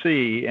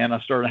Tennessee and I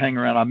started hanging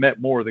around, I met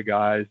more of the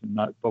guys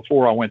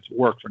before I went to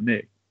work for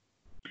Nick.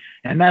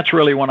 And that's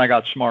really when I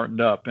got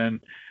smartened up. And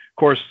of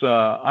course,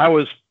 I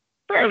was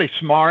fairly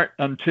smart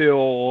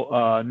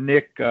until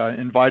Nick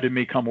invited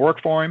me to come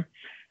work for him.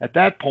 At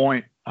that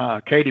point,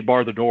 Katie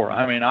barred the door.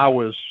 I mean, I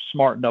was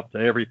smartened up to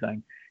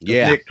everything.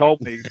 Yeah. Nick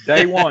told me,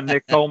 day one,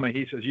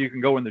 he says, you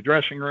can go in the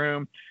dressing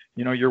room.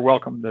 You're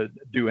welcome to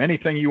do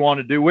anything you want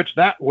to do, which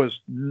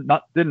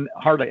didn't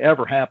hardly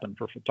ever happen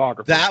for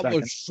photographers. That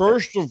was,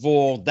 first of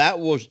all,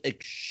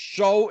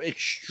 so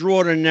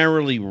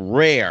extraordinarily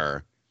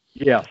rare.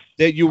 Yes.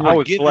 That you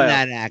were given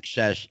that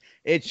access.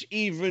 It's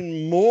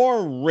even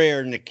more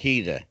rare,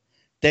 Nikita,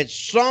 that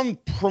some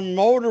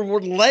promoter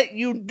would let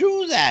you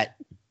do that.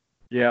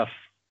 Yes.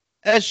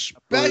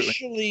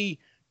 Especially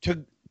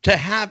to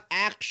have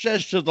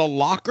access to the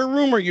locker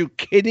room. Are you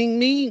kidding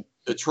me?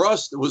 The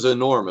trust was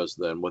enormous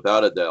then,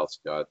 without a doubt,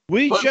 Scott.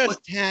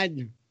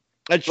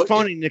 It's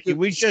funny, Nikki.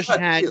 We just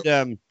had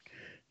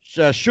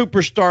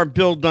superstar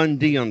Bill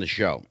Dundee on the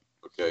show.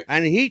 Okay.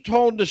 And he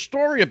told the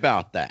story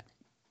about that.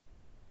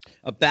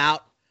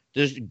 About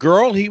this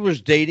girl he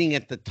was dating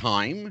at the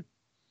time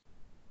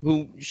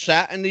who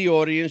sat in the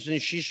audience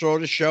and she saw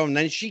the show. And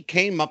then she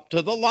came up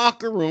to the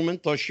locker room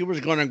and thought she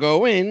was going to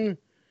go in,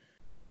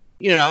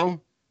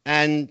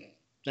 and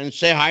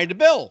say hi to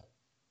Bill.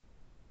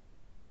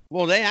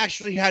 Well, they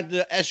actually had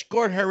to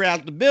escort her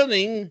out the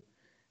building,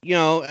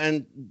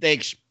 and they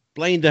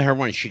explained to her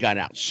when she got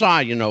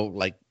outside,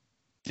 like,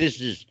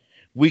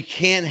 we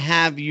can't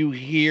have you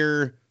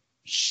here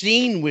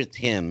seen with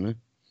him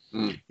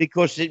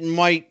because it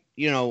might,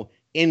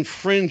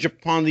 infringe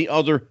upon the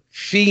other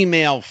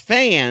female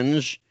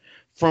fans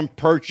from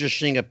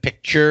purchasing a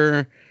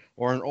picture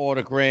or an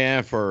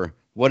autograph or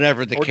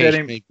whatever the case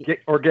may be.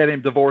 Or get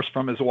him divorced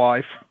from his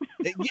wife.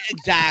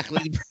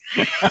 Exactly.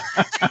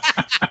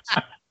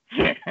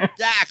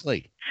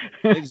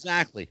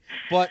 Exactly.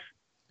 But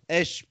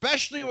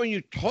especially when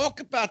you talk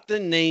about the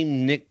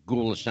name Nick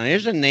Gulas. Now,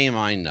 here's a name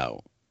I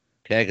know,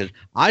 okay? Because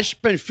I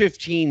spent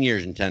 15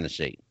 years in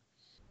Tennessee,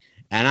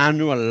 and I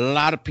knew a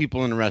lot of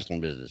people in the wrestling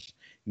business.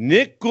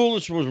 Nick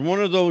Gulas was one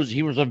of those.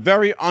 He was a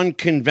very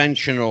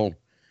unconventional,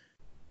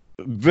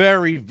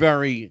 very,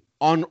 very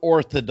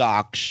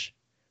unorthodox,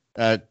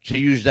 to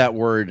use that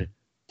word,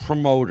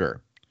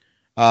 promoter.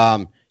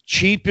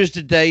 Cheap as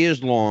the day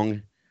is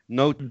long.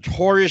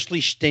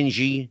 Notoriously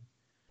stingy.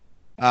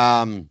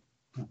 He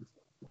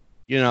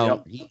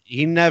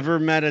never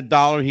met a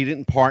dollar he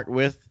didn't part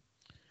with.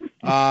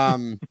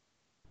 But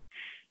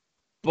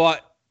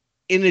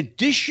in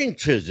addition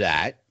to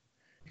that,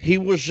 he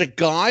was a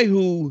guy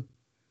who,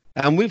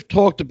 and we've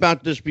talked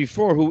about this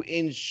before, who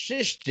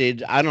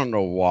insisted, I don't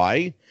know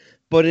why,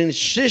 but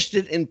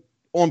insisted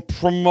on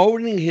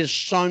promoting his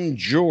son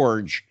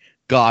George,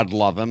 God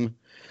love him,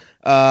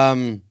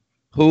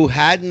 who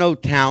had no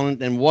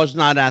talent and was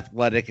not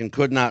athletic and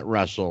could not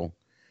wrestle.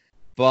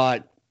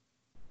 but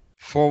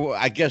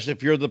I guess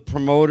if you're the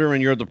promoter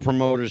and you're the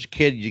promoter's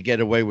kid, you get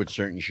away with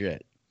certain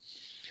shit.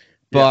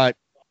 But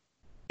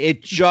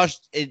it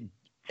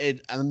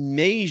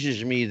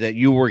amazes me that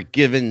you were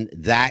given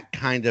that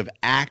kind of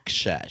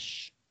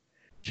access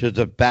to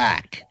the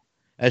back,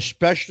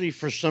 especially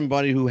for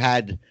somebody who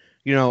had,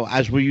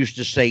 as we used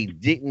to say,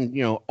 didn't,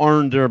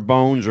 earn their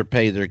bones or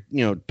pay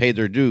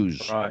their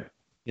dues. Right.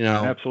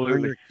 Absolutely.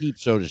 Earn their keep,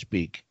 so to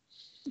speak.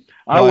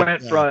 I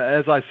went from,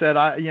 as I said,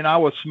 I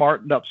was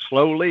smartened up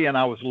slowly and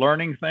I was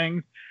learning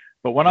things.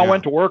 But when I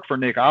went to work for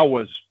Nick, I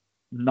was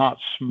not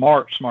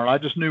smart. I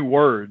just knew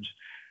words.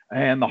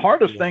 And the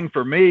hardest thing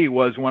for me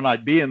was when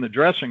I'd be in the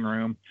dressing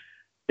room,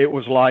 it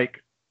was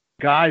like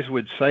guys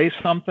would say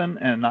something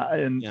and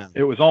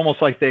it was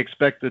almost like they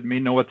expected me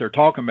to know what they're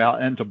talking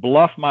about, and to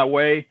bluff my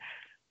way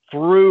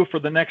through for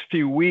the next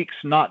few weeks,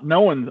 not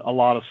knowing a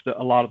lot of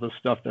the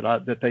stuff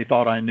that they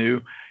thought I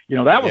knew.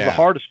 That was the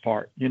hardest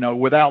part,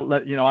 without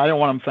I don't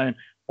want them saying,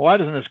 why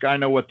doesn't this guy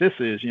know what this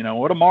is?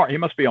 What a mark, he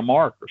must be a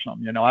mark or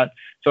something,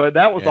 so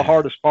that was the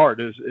hardest part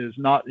is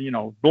not,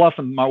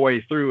 bluffing my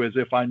way through as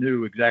if I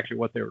knew exactly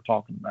what they were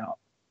talking about.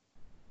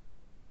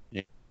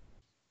 Yeah.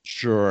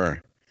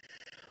 Sure.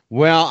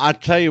 Well, I'll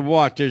tell you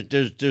what,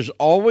 there's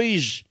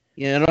always,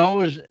 it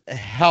always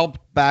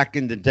helped back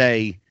in the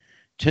day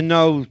to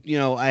know,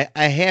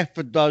 a half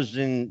a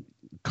dozen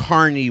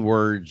carny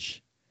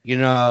words,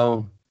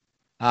 and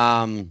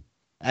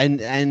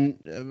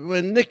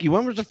when Nikki,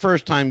 when was the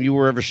first time you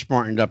were ever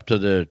smartened up to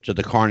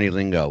the carny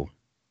lingo?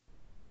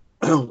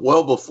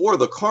 Well, before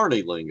the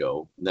carny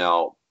lingo.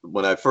 Now,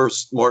 when I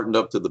first smartened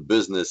up to the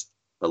business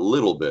a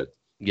little bit,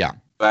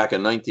 back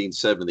in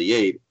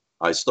 1978,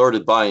 I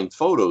started buying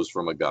photos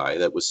from a guy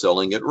that was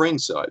selling at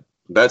ringside.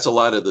 That's a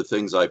lot of the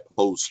things I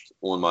post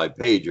on my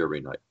page every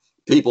night.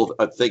 People,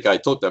 I think I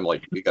took them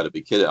like, you got to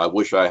be kidding. I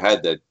wish I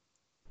had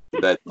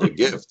that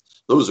gift.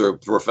 Those are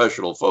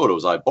professional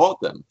photos. I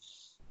bought them.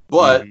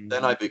 But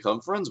then I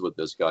become friends with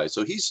this guy.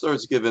 So he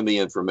starts giving me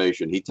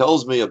information. He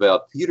tells me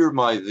about Peter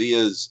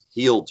Maivia's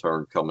heel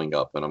turn coming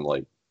up. And I'm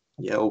like,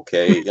 yeah,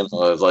 okay. I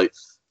was like,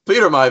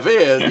 Peter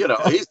Maivia,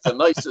 he's the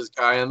nicest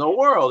guy in the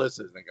world. This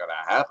isn't going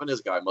to happen. This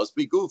guy must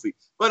be goofy.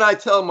 But I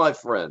tell my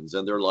friends,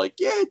 and they're like,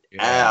 get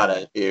out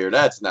of here.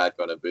 That's not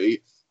going to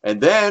be. And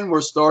then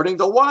we're starting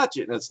to watch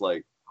it. And it's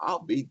like,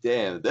 I'll be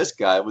damned. This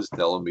guy was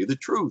telling me the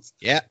truth.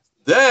 Yeah.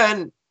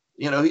 Then,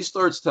 he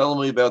starts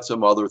telling me about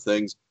some other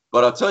things.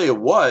 But I'll tell you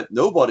what,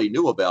 nobody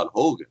knew about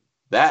Hogan.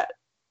 That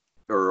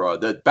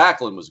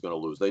Backlund was going to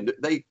lose.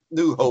 They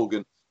knew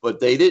Hogan,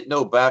 but they didn't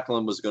know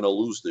Backlund was going to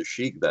lose to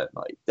Sheik that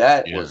night.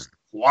 That was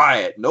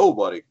quiet.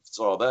 Nobody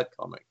saw that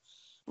coming.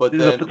 But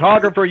did the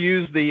photographer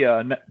use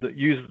the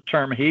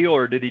term heel,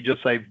 or did he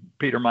just say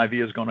Peter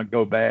Maivia is going to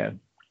go bad?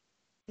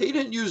 He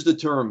didn't use the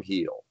term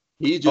heel.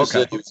 He just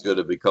said he was going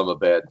to become a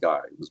bad guy,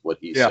 was what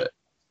he said.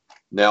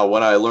 Now,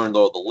 when I learned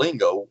all the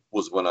lingo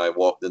was when I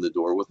walked in the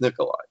door with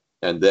Nikolai.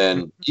 And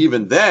then,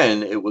 even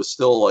then, it was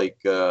still like,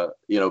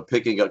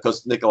 picking up,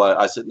 because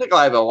I said,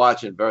 Nikolai, I've been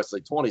watching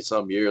wrestling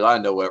 20-some years. I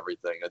know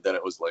everything. And then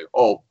it was like,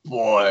 oh,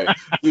 boy,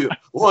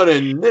 what a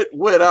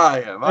nitwit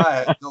I am.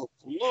 I had no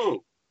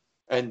clue.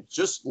 And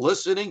just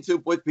listening to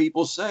what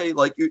people say,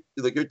 like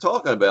you're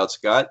talking about,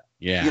 Scott,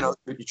 you're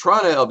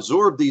trying to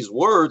absorb these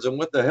words and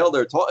what the hell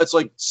they're talking. It's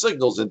like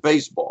signals in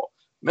baseball.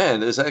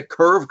 Man, is that a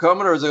curve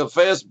coming or is it a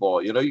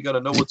fastball? You got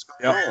to know what's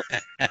going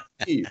on.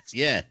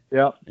 Yeah.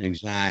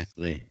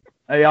 Exactly.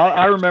 Hey,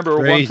 I remember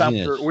one time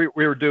we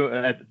were doing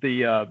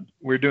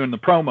the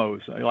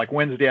promos, like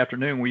Wednesday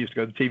afternoon. We used to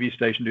go to the TV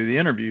station do the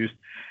interviews,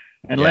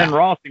 and Len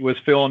Rossi was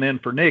filling in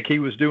for Nick. He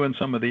was doing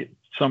some of the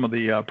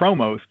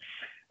promos,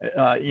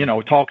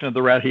 talking to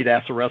the rest. He'd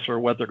ask the wrestler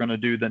what they're going to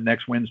do the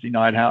next Wednesday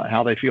night,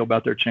 how they feel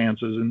about their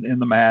chances in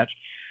the match.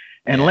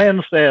 And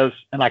Len says,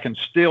 and I can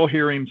still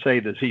hear him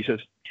say this. He says,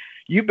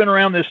 "You've been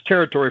around this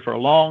territory for a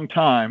long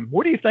time.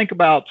 What do you think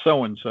about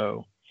so and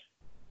so?"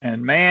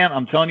 And man,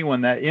 I'm telling you,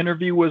 when that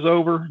interview was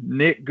over,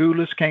 Nick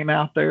Goulas came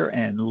out there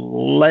and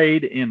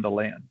laid into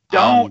Len.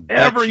 Don't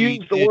ever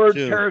use the word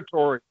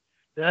territory.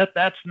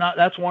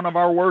 That's one of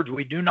our words.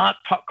 We do not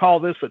call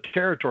this a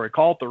territory.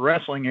 Call it the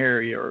wrestling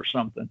area or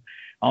something.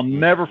 I'll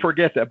never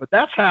forget that. But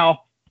that's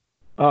how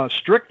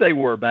strict they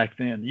were back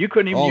then. You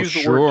couldn't even use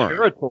the word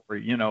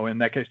territory, in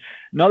that case.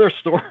 Another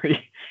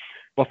story.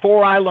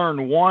 Before I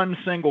learned one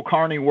single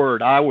carny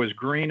word, I was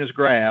green as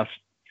grass.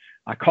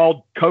 I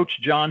called Coach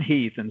John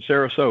Heath in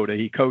Sarasota.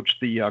 He coached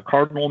the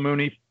Cardinal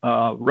Mooney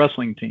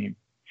wrestling team.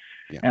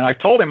 Yeah. And I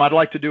told him I'd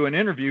like to do an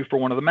interview for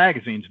one of the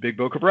magazines, Big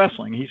Book of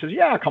Wrestling. He says,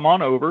 yeah, come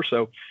on over.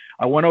 So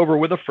I went over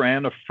with a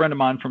friend of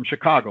mine from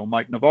Chicago,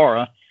 Mike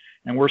Navarra,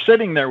 and we're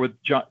sitting there with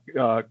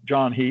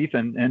John Heath.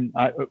 And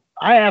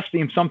I asked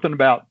him something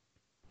about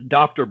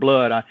Dr.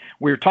 Blood.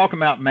 We were talking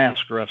about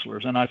masked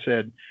wrestlers. And I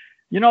said,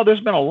 there's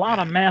been a lot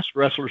of masked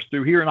wrestlers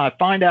through here, and I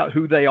find out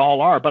who they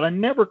all are, but I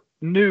never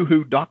knew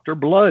who Dr.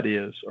 Blood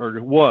is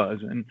or was.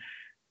 And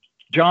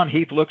John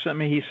Heath looks at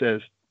me. He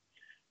says,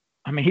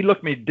 he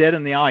looked me dead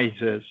in the eye. He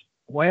says,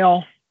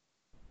 well,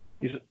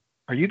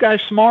 are you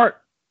guys smart?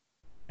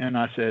 And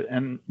I said,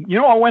 and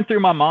I went through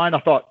my mind. I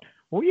thought,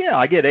 well, yeah,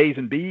 I get A's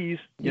and B's.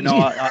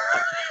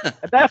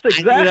 That's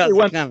exactly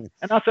when. And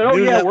I said, oh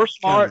yeah, we're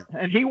smart.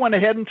 And he went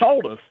ahead and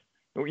told us.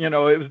 It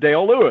was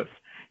Dale Lewis.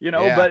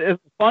 But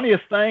it's the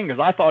funniest thing is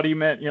I thought he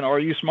meant, are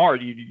you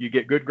smart? You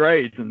get good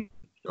grades. And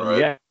right.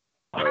 Yeah.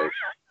 Right.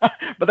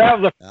 But that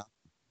was the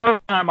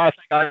first time I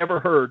think I ever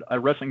heard a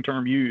wrestling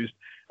term used.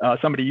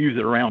 Somebody use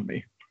it around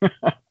me.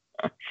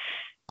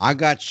 I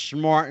got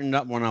smartened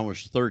up when I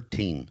was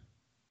 13.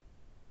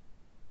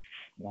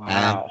 Wow.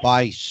 And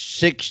by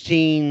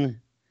 16,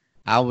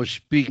 I was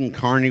speaking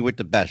Carney with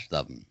the best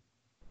of them.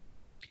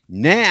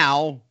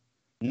 Now,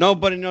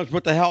 nobody knows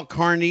what the hell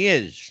Carney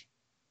is.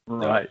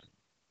 Right.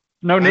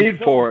 No need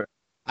for it.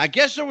 I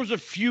guess it was a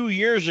few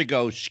years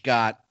ago,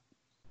 Scott.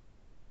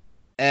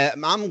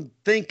 I'm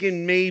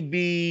thinking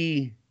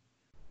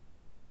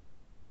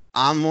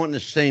I'm wanting to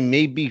say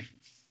maybe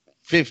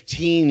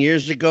 15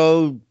 years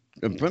ago.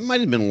 It might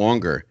have been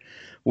longer.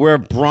 Where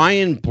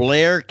Brian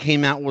Blair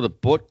came out with a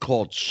book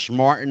called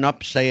Smarten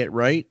Up, Say It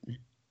Right.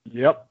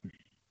 Yep.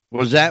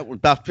 Was that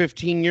about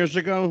 15 years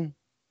ago?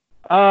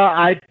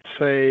 I'd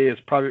say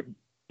it's probably,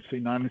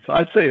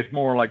 I'd say it's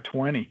more like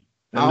 20.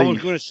 I was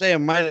going to say it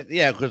might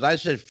have, because I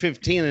said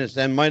 15 and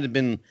it might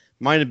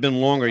have been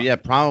longer. Yeah,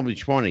 probably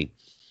 20.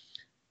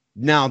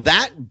 Now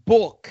that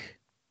book,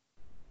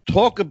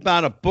 talk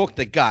about a book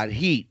that got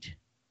heat.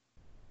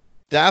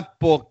 That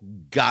book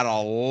got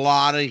a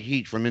lot of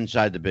heat from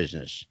inside the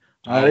business.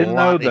 I didn't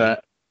know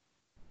that.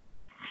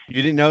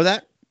 You didn't know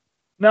that?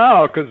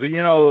 No, because,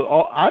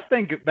 I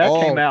think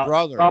that came out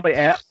probably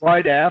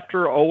right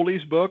after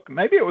Ollie's book.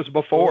 Maybe it was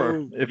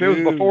before. If it was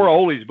before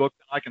Ollie's book,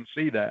 I can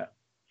see that.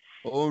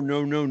 Oh,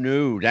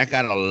 no. That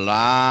got a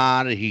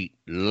lot of heat.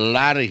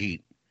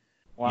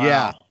 Wow.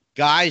 Yeah.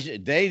 Guys,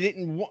 they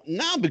didn't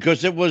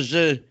because it was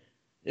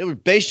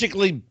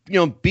basically,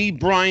 B.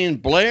 Brian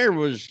Blair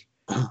was,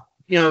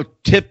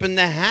 tipping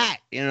the hat,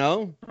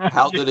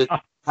 How did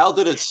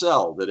it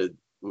sell? Did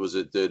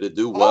it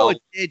do well?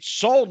 It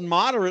sold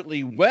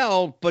moderately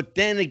well, but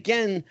then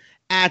again,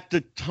 at the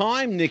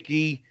time,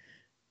 Nikki,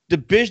 the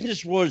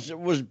business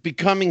was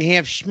becoming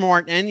half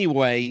smart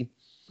anyway,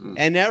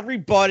 and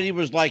everybody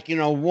was like,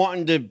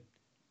 wanting to,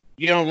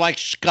 like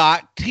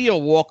Scott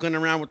Teal walking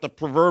around with the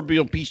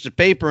proverbial piece of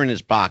paper in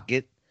his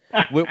pocket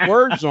with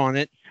words on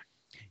it.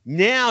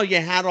 Now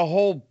you had a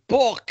whole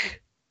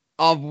book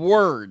of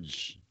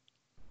words,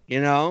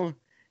 Now,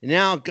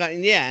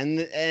 and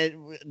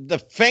the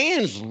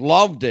fans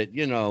loved it,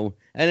 and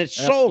it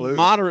sold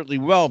moderately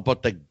well,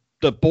 but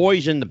the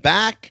boys in the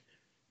back,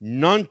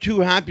 none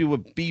too happy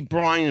with B.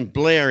 Brian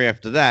Blair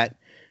after that,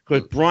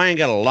 because Brian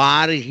got a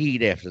lot of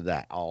heat after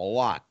that, a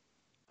lot.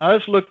 I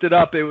just looked it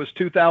up. It was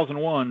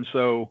 2001,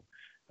 so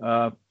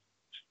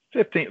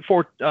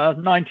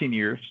 19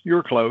 years. You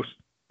were close.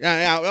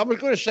 Yeah, I was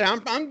going to say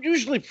I'm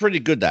usually pretty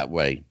good that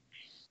way.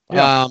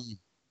 Yeah.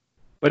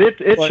 But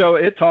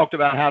it talked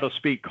about how to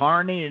speak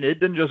Carney, and it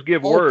didn't just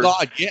give words.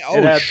 God, yeah.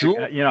 It had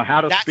sure.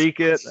 How to speak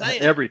it,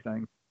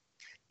 everything.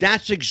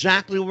 That's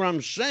exactly what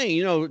I'm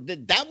saying.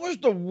 That was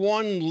the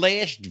one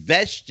last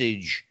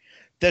vestige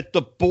that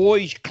the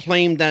boys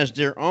claimed as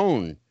their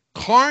own.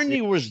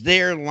 Carney was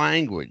their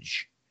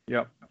language.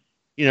 Yep.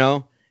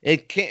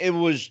 It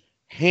was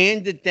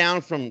handed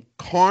down from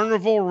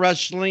carnival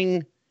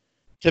wrestling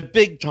to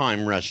big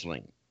time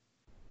wrestling.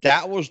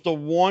 That was the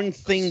one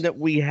thing that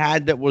we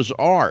had that was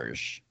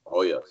ours.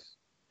 Oh, yes.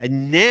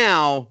 And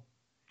now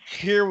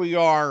here we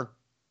are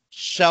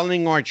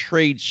selling our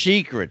trade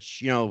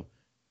secrets,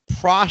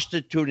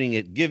 prostituting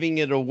it, giving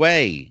it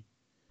away,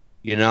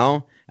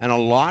 and a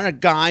lot of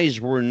guys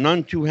were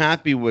none too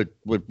happy with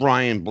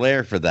Brian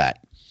Blair for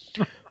that.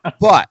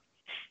 But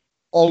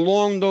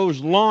along those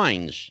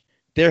lines,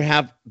 there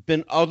have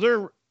been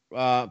other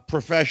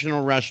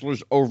professional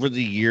wrestlers over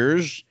the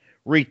years,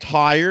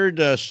 retired,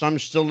 some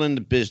still in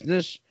the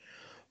business,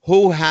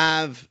 who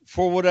have,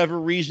 for whatever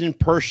reason,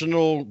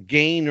 personal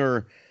gain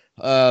or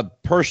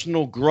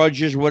personal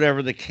grudges,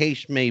 whatever the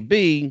case may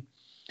be,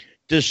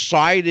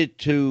 decided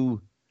to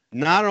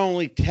not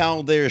only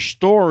tell their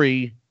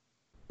story,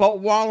 but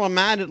while I'm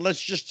at it,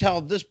 let's just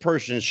tell this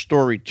person's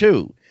story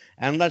too.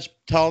 And let's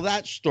tell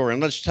that story.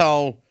 And let's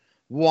tell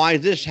why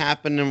this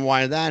happened and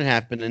why that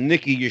happened. And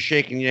Nikki, you're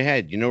shaking your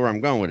head. You know where I'm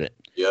going with it.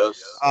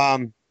 Yes.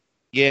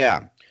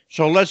 Yeah.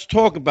 So let's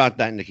talk about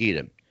that,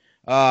 Nikita.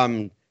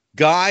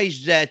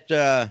 Guys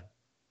that,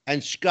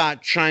 and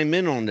Scott, chime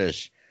in on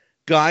this,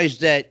 guys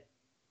that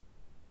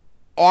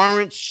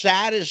aren't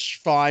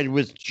satisfied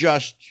with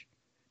just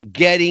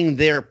getting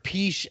their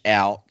piece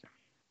out.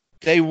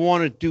 They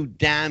want to do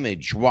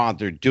damage while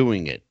they're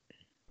doing it.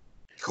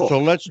 Cool. So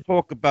let's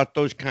talk about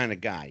those kind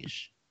of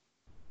guys.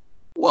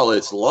 Well,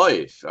 it's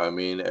life. I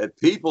mean,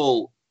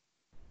 people,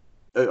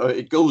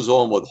 it goes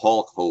on with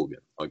Hulk Hogan.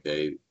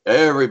 Okay.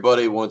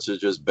 Everybody wants to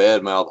just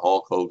badmouth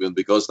Hulk Hogan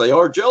because they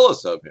are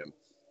jealous of him.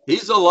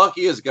 He's the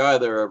luckiest guy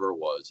there ever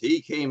was.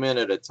 He came in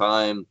at a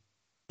time,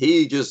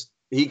 he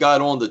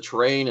got on the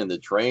train and the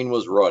train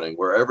was running,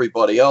 where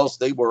everybody else,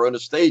 they were in a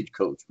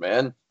stagecoach,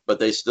 man, but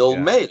they still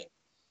made it.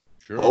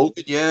 Sure.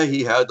 Hogan, yeah,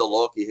 he had the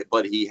look,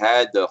 but he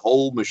had the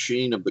whole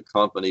machine of the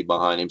company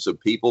behind him. So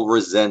people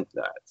resent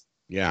that.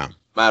 Yeah.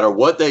 No matter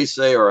what they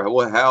say or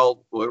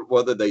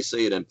whether they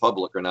say it in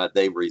public or not,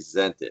 they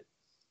resent it.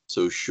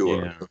 So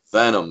sure, Yeah. the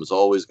venom's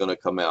always going to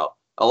come out.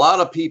 A lot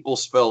of people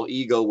spell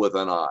ego with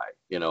an I.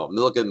 You know,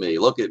 look at me,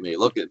 look at me,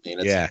 look at me.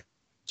 And it's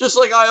just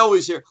like I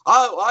always hear,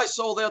 I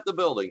sold out the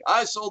building.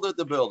 I sold out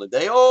the building.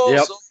 They all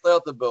sold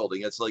out the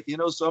building. It's like, you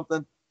know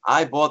something?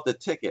 I bought the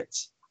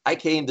tickets. I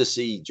came to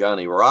see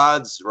Johnny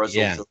Rods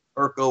wrestle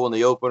Urkel in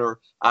the opener.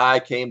 I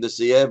came to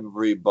see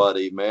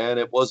everybody, man.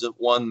 It wasn't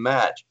one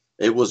match.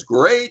 It was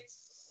great.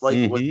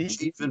 Like when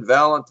Chief and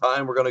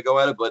Valentine were going to go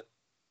at it, but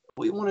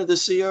we wanted to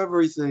see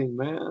everything,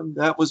 man.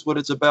 That was what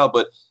it's about.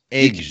 But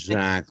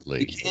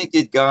exactly, you can't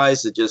get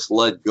guys to just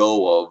let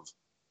go of,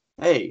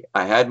 hey,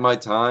 I had my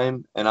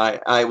time and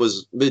I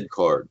was mid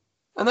card,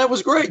 and that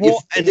was great.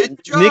 Well, you did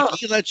your job.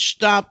 Nikki, let's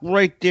stop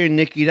right there,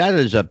 Nikki. That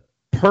is a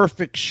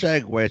perfect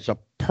segue. It's a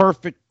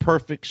perfect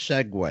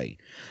segue.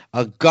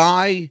 A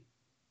guy,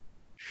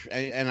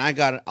 and I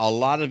got a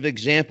lot of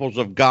examples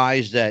of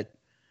guys that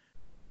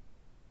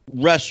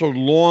wrestled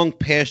long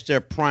past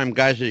their prime,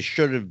 guys that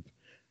should have,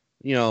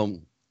 you know,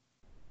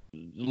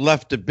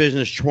 left the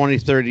business 20,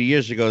 30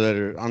 years ago that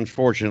are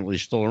unfortunately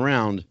still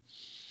around.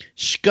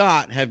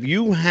 Scott, have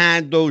you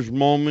had those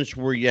moments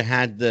where you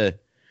had to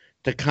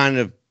kind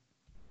of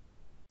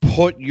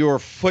put your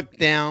foot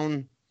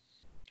down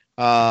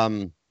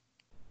and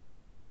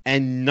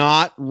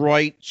not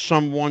write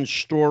someone's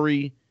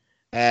story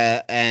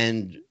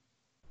and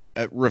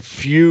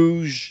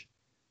refuse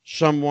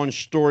someone's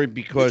story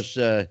because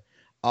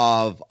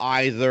of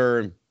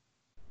either,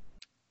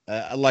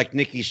 like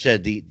Nikki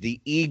said,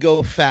 the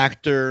ego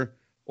factor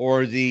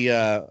or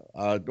the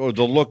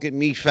look at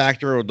me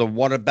factor or the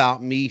what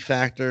about me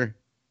factor?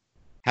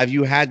 Have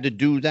you had to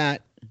do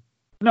that?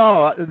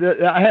 No,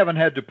 I haven't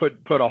had to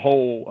put a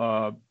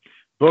whole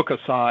book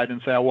aside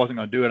and say I wasn't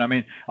going to do it. I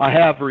mean,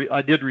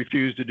 I did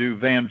refuse to do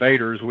Van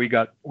Vader's. We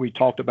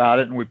talked about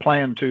it and we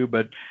planned to,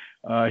 but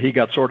he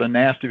got sort of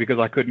nasty because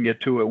I couldn't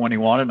get to it when he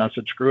wanted. And I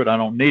said, screw it, I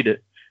don't need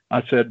it.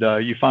 I said,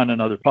 you find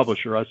another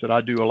publisher. I said, I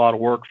do a lot of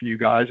work for you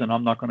guys, and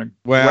I'm not going to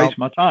waste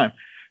my time.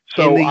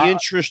 So, in the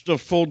interest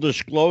of full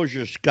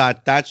disclosure,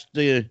 Scott, that's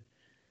the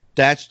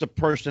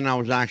person I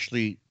was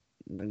actually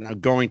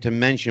going to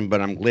mention,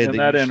 but I'm glad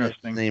that you said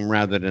his name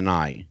rather than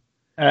I.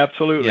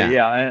 Absolutely,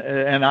 yeah.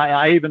 And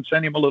I even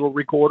sent him a little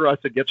recorder. I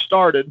said, get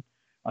started.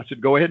 I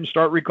said, go ahead and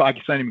start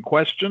recording. I sent him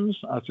questions.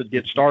 I said,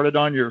 get started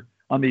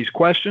on these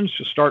questions.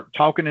 Just start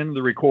talking into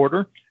the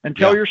recorder and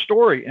tell your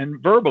story and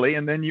verbally,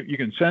 and then you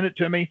can send it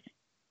to me.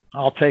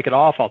 I'll take it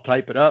off. I'll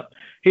type it up.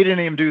 He didn't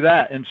even do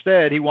that.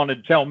 Instead, he wanted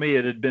to tell me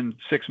it had been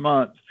 6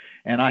 months,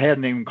 and I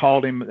hadn't even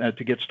called him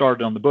to get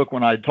started on the book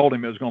when I had told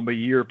him it was going to be a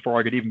year before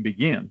I could even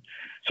begin.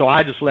 So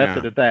I just left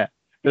it at that.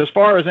 But as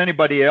far as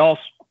anybody else,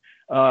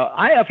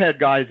 I have had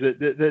guys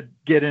that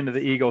get into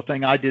the ego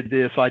thing. I did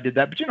this, I did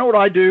that. But you know what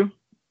I do?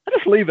 I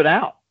just leave it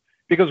out,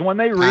 because when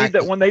they read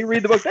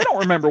the book, they don't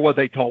remember what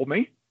they told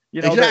me.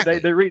 You know,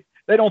 they read.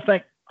 They don't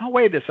think, oh,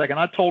 wait a second,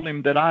 I told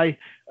him that I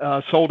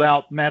sold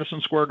out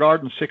Madison Square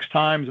Garden 6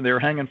 times and they were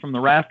hanging from the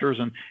rafters,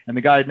 and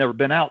the guy had never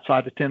been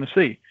outside of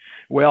Tennessee.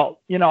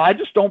 Well, you know, I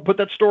just don't put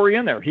that story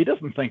in there. He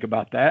doesn't think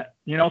about that,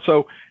 you know,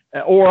 so,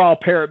 or I'll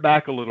pare it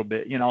back a little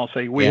bit, you know, I'll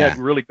say we had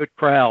really good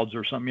crowds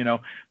or something, you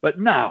know, but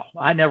no,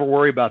 I never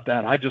worry about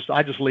that. I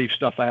just leave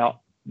stuff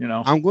out, you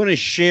know. I'm going to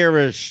share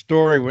a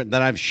story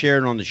that I've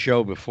shared on the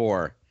show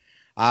before.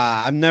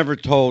 I've never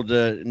told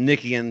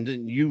Nikki,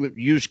 and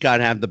you, Scott,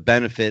 have the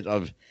benefit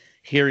of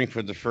hearing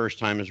for the first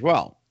time as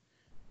well.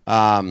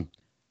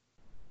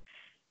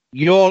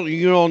 You all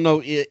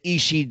know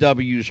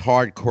ECW's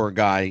hardcore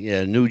guy,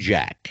 New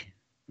Jack,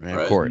 right?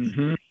 Of course.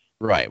 Mm-hmm.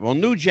 Right. Well,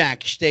 New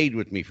Jack stayed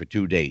with me for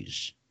 2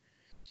 days.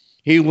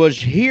 He was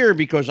here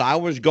because I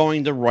was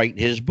going to write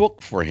his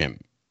book for him.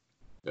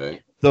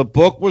 Okay. The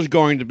book was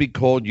going to be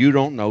called You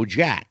Don't Know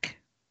Jack.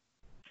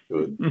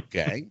 Good.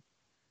 Okay.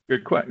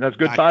 Good question. That's a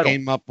good title. I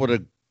came up with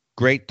a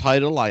great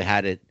title. I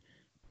had it,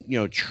 you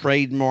know,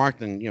 trademarked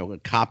and, you know,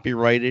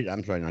 copyrighted.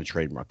 I'm sorry, not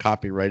trademarked,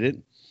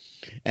 copyrighted.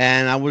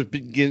 And I was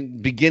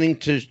beginning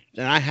to,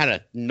 and I had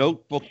a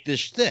notebook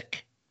this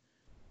thick.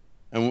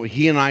 And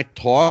he and I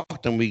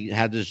talked, and we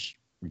had this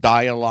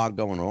dialogue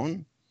going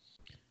on.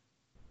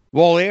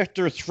 Well,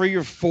 after 3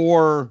 or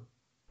 4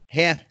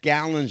 half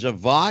gallons of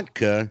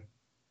vodka,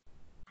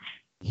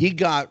 he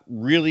got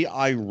really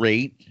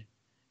irate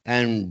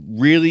and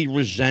really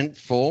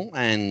resentful,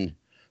 and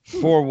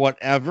for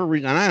whatever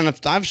reason, and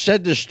I've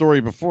said this story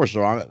before,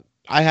 so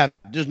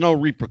there's no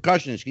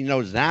repercussions. He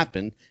knows it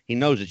happened. He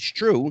knows it's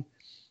true,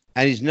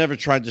 and he's never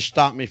tried to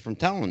stop me from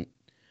telling,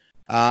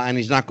 and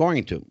he's not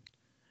going to.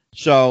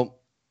 So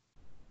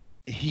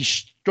he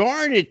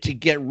started to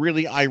get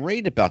really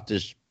irate about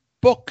this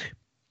book,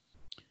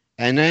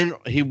 and then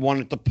he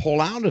wanted to pull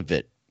out of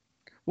it.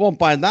 Well,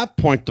 by that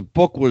point, the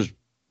book was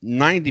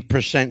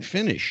 90%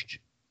 finished.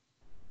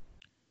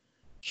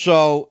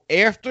 So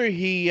after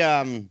he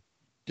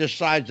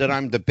decides that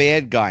I'm the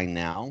bad guy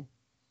now,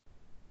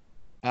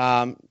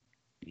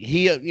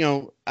 he,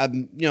 kind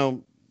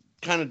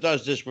of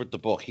does this with the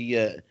book.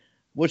 He,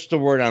 what's the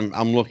word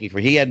I'm looking for?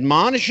 He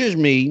admonishes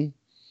me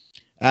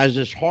as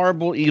this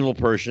horrible, evil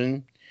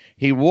person.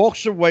 He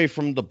walks away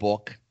from the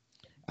book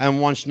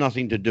and wants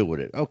nothing to do with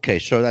it. Okay,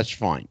 so that's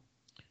fine.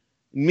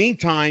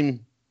 Meantime,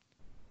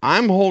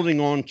 I'm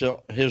holding on to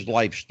his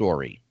life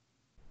story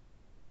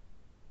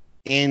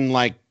in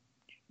like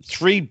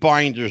 3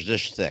 binders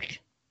this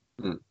thick.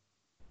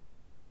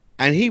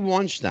 And he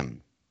wants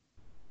them.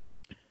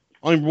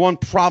 Only one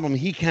problem,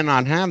 he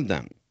cannot have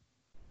them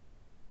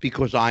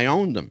because I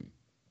own them.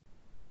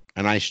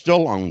 And I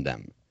still own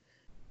them.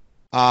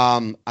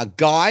 A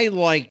guy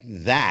like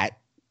that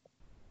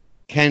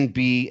can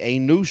be a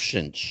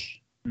nuisance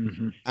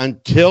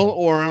until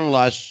or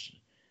unless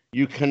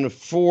you can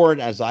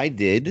afford, as I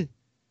did,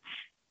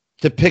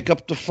 to pick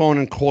up the phone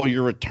and call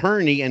your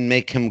attorney and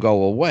make him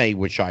go away,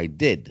 which I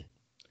did.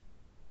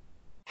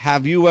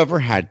 Have you ever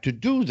had to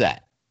do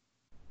that?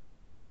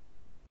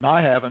 No,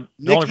 I haven't.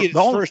 Nikki, it's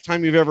the first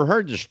time you've ever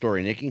heard this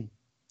story, Nikki.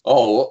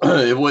 Oh,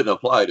 it wouldn't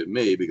apply to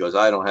me because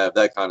I don't have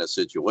that kind of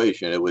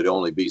situation. It would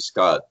only be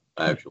Scott,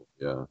 actually.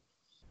 Yeah.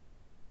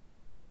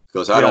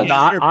 Because I don't.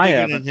 I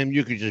haven't. Him,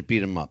 you could just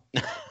beat him up.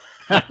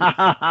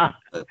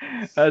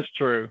 That's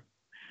true.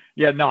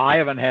 Yeah, no, I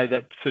haven't had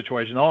that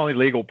situation. The only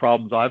legal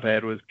problems I've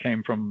had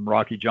came from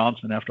Rocky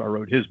Johnson after I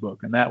wrote his book,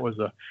 and that was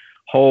a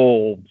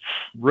whole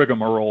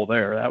rigmarole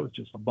there. That was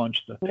just a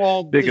bunch of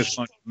the biggest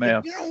bunch of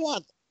mess. You know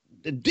what?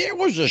 There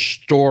was a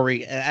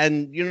story,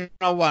 and you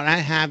know what? I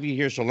have you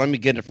here, so let me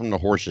get it from the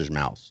horse's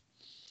mouth.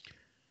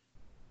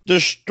 The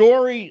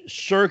story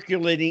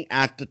circulating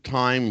at the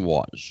time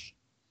was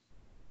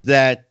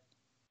that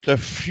the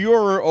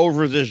furor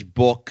over this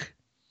book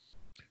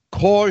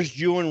caused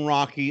you and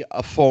Rocky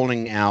a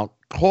falling out,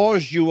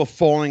 caused you a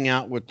falling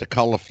out with the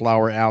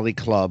Cauliflower Alley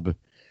Club,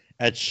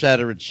 et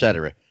cetera, et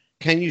cetera.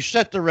 Can you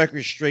set the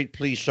record straight,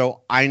 please,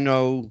 so I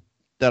know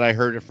that I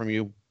heard it from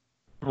you?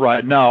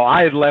 Right. No,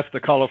 I had left the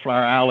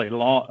Cauliflower Alley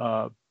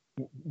I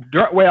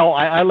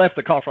left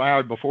the Cauliflower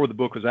Alley before the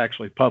book was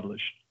actually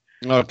published.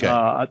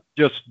 Okay.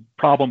 Just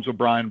problems with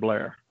Brian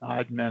Blair.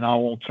 I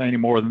won't say any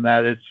more than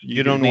that.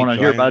 You don't want to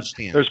hear about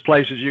it. There's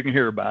places you can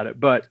hear about it,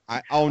 but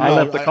I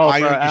left the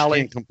Cauliflower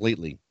Alley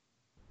completely.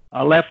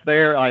 I left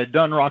there. I had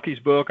done Rocky's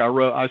book.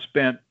 I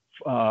spent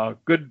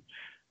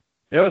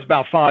it was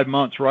about 5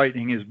 months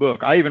writing his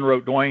book. I even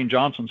wrote Dwayne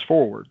Johnson's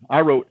foreword.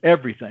 I wrote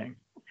everything.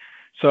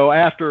 So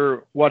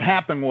after what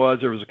happened was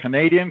there was a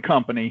Canadian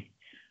company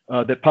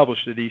that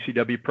published at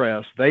ECW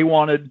Press. They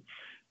wanted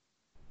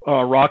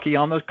Rocky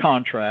on the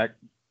contract,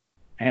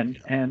 and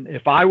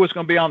if I was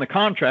going to be on the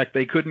contract,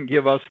 they couldn't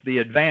give us the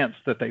advance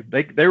that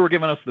they were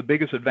giving us the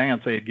biggest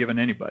advance they had given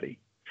anybody.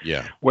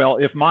 Yeah. Well,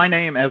 if my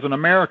name as an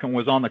American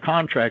was on the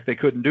contract, they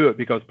couldn't do it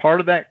because part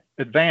of that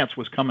advance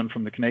was coming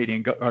from the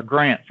Canadian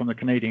grant from the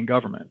Canadian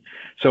government.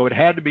 So it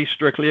had to be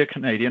strictly a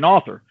Canadian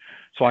author.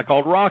 So I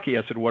called Rocky.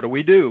 I said, "What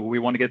do? We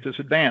want to get this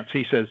advance."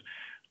 He says,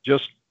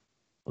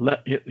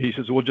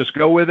 "We'll just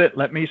go with it.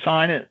 Let me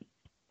sign it.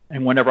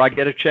 And whenever I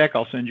get a check,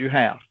 I'll send you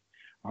half."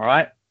 All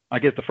right. I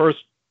get the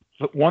first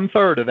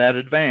 1/3 of that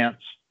advance.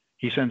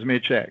 He sends me a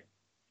check.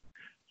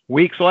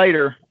 Weeks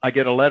later, I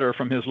get a letter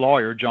from his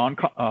lawyer, John,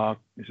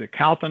 is it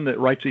Calvin, that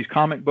writes these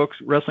comic books,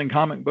 wrestling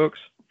comic books?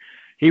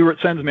 He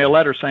sends me a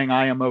letter saying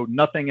I am owed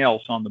nothing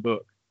else on the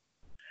book.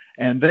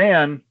 And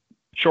then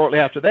shortly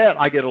after that,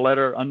 I get a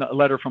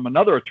letter from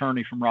another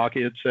attorney from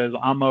Rocky that says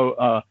I'm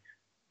owed,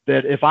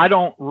 that if I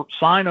don't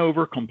sign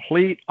over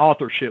complete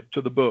authorship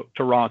to the book,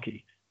 to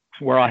Rocky,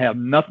 where I have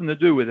nothing to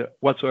do with it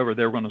whatsoever,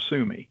 they're going to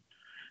sue me.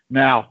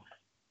 Now,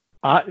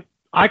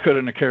 I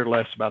couldn't have cared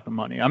less about the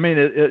money. I mean,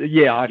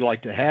 I'd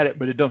like to have it,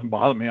 but it doesn't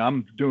bother me.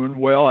 I'm doing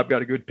well. I've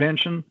got a good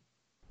pension.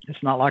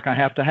 It's not like I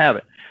have to have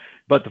it.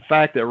 But the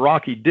fact that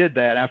Rocky did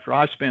that after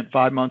I spent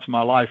 5 months of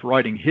my life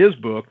writing his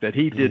book, that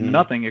he did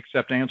nothing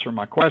except answer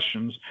my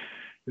questions.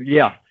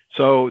 Yeah.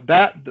 But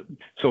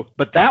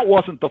that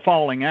wasn't the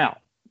falling out.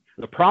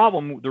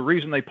 The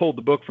reason they pulled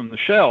the book from the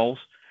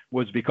shelves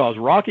was because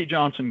Rocky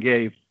Johnson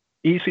gave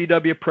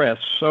ECW Press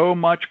so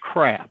much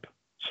crap,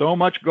 so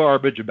much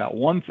garbage about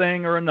one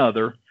thing or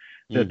another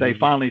that they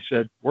finally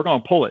said, we're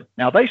going to pull it.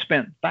 Now, they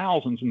spent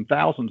thousands and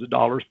thousands of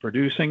dollars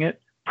producing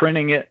it,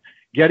 printing it,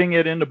 getting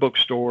it into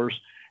bookstores,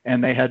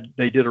 and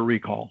they did a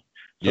recall.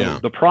 So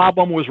the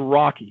problem was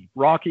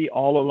Rocky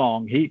all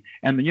along.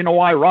 And you know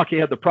why Rocky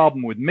had the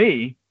problem with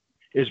me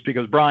is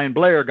because Brian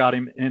Blair got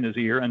him in his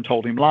ear and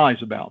told him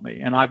lies about me.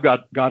 And I've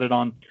got it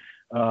on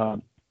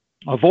a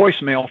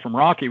voicemail from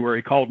Rocky where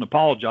he called and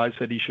apologized,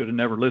 said he should have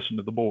never listened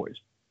to the boys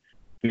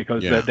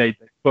because they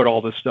put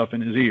all this stuff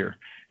in his ear.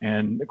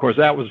 And of course,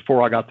 that was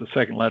before I got the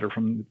second letter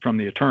from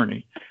the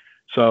attorney.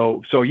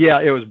 So yeah,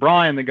 it was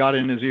Brian that got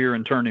in his ear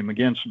and turned him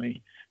against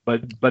me.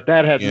 But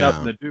that had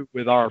nothing to do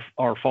with our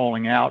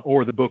falling out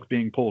or the book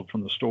being pulled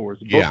from the stores.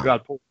 The book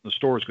got pulled from the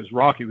stores because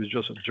Rocky was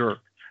just a jerk.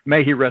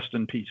 May he rest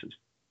in pieces.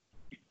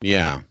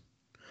 Yeah,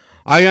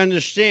 I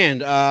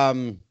understand.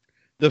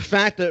 The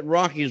fact that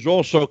Rocky is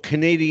also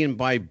Canadian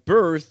by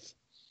birth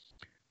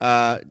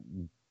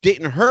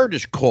didn't hurt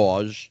his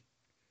cause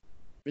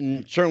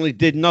and certainly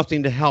did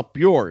nothing to help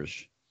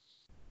yours.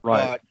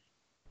 Right. But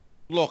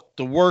look,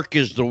 the work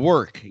is the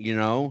work, you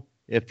know.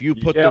 If you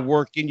put the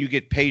work in, you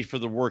get paid for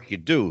the work you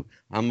do.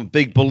 I'm a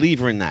big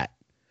believer in that.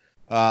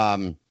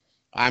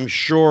 I'm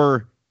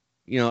sure,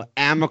 you know,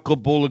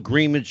 amicable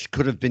agreements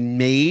could have been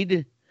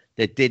made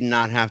that did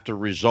not have to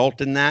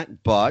result in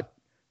that, but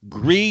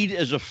greed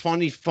is a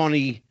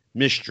funny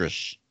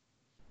mistress.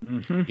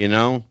 Mm-hmm. You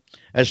know,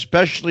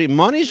 especially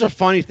money's a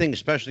funny thing,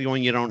 especially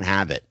when you don't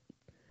have it.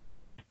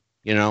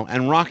 You know,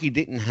 and Rocky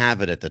didn't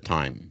have it at the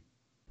time.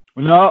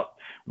 No,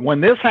 when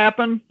this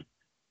happened,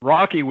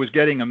 Rocky was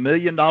getting $1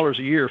 million a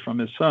year from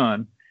his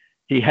son.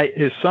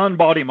 His son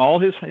bought him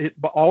always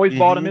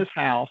bought him his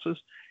houses.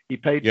 He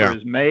paid for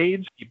his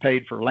maids. He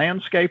paid for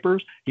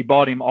landscapers. He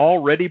bought him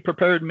already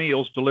prepared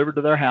meals delivered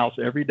to their house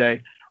every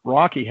day.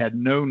 Rocky had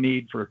no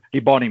need he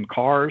bought him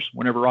cars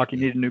whenever Rocky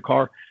needed a new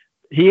car.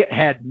 He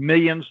had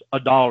millions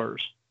of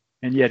dollars,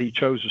 and yet he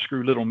chose to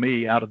screw little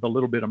me out of the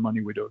little bit of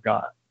money we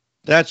got.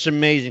 That's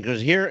amazing,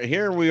 because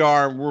here we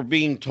are. We're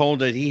being told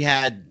that he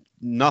had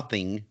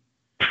nothing,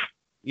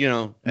 you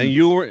know, and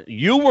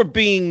you were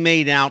being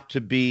made out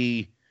to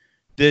be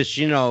this,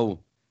 you know,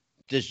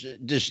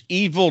 this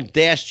evil,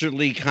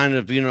 dastardly kind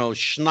of, you know,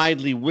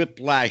 Schneidly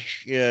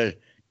Whiplash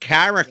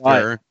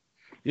character,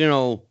 you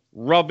know,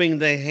 rubbing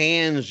the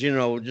hands, you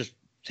know, just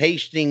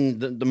tasting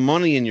the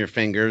money in your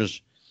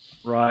fingers,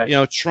 right? You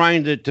know,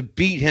 trying to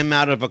beat him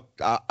out of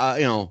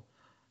you know,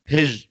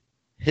 his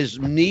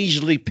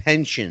measly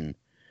pension.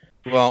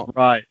 Well,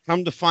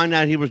 come to find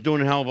out, he was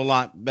doing a hell of a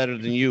lot better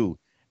than you.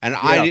 And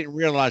I didn't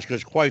realize,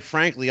 because quite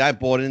frankly, I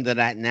bought into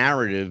that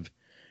narrative,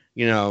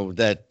 you know,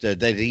 that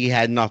he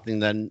had nothing,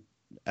 then,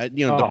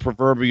 you know, the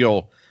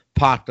proverbial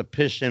pot to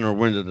piss in or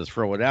window to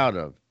throw it out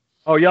of.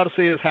 Oh, you ought to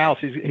see his house.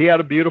 He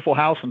had a beautiful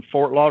house in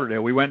Fort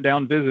Lauderdale. We went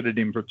down, visited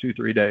him for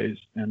 2-3 days,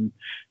 and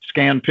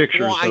scanned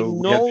pictures. Well, I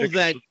know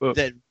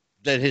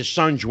that his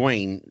son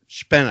Dwayne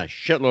spent a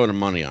shitload of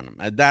money on him.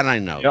 That I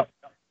know. Yep.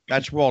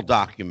 That's well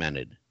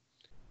documented.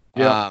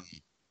 Yeah.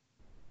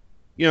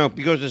 You know,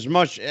 because as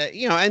much,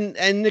 you know,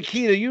 and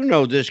Nikita, you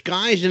know this,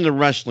 guys in the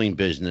wrestling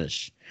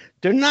business,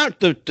 they're not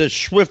the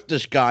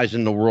swiftest guys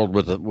in the world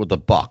with a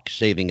buck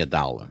saving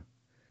 $1.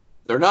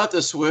 They're not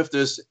the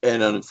swiftest,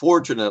 and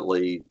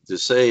unfortunately, to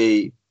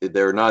say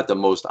they're not the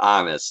most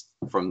honest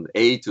from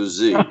A to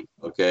Z.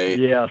 Okay.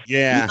 Yeah.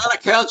 You gotta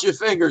count your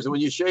fingers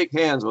when you shake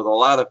hands with a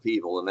lot of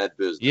people in that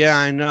business. Yeah,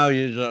 I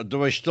know.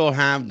 Do I still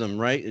have them?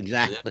 Right.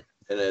 Exactly.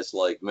 And it's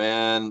like,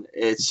 man,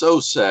 it's so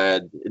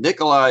sad.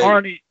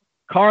 Nikolai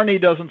Carney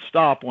doesn't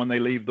stop when they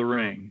leave the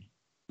ring.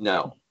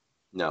 No.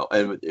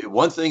 And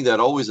one thing that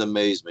always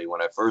amazed me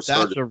when I first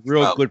started. That's a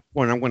real good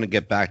point. I'm going to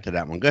get back to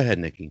that one. Go ahead,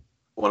 Nikki.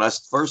 When I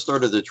first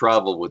started to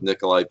travel with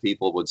Nikolai,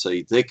 people would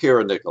say, take care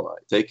of Nikolai,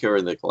 take care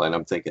of Nikolai. And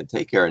I'm thinking,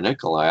 take care of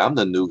Nikolai. I'm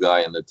the new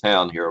guy in the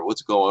town here.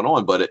 What's going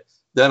on? But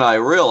then I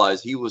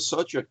realized he was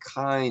such a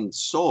kind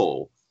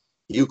soul.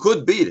 You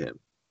could beat him.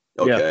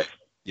 Okay.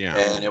 Yeah.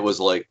 And it was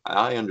like,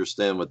 I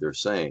understand what they're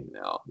saying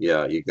now.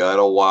 Yeah. You got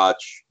to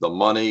watch the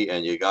money,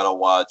 and you got to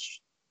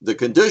watch the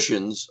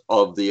conditions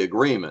of the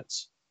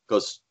agreements,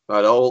 because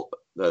there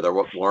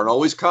weren't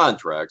always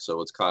contracts.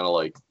 So it's kind of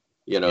like,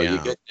 you know, you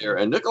get there,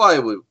 and Nikolai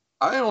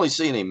I only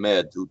seen him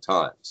mad 2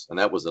 times, and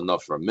that was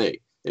enough for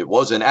me. It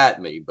wasn't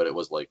at me, but it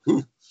was like,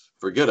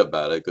 forget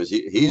about it, because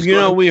he's. You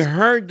know, we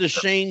heard the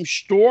same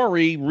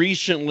story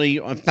recently.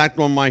 In fact,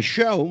 on my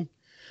show,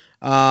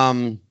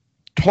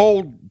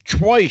 told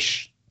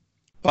twice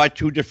by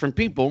 2 different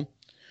people.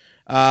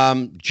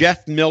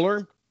 Jeff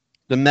Miller,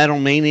 the Metal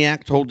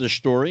Maniac, told the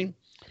story,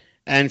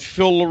 and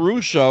Phil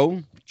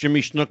LaRusso,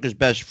 Jimmy Snuka's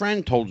best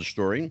friend, told the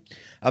story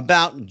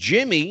about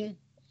Jimmy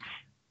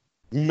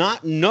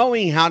not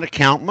knowing how to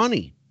count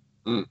money.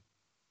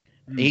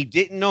 He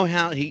didn't know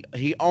how.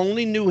 He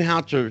only knew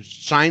how to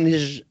sign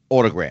his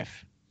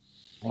autograph.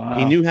 Wow.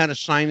 He knew how to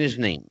sign his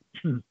name.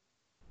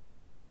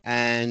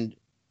 And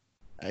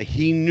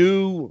he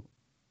knew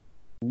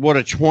what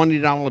a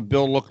 $20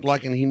 bill looked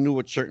like, and he knew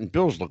what certain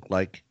bills looked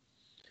like.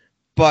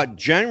 But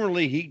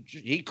generally,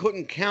 he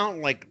couldn't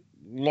count like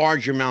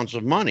large amounts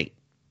of money.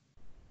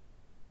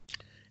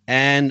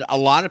 And a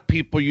lot of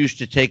people used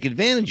to take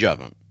advantage of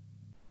him.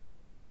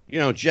 You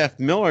know, Jeff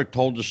Miller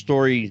told the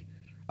story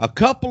a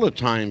couple of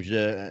times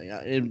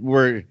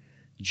where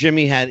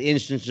Jimmy had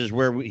instances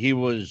where he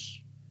was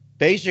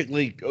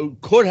basically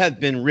could have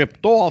been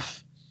ripped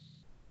off,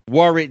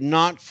 were it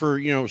not for,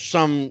 you know,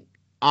 some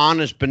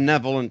honest,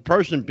 benevolent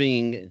person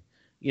being,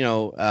 you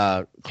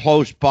know,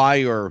 close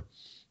by or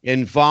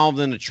involved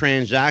in a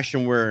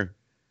transaction where,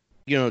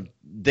 you know,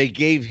 they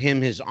gave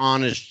him his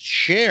honest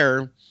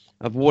share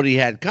of what he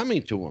had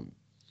coming to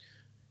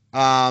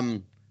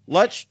him.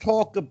 Let's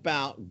talk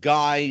about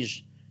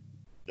guys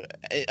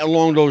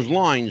along those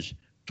lines.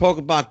 Talk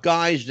about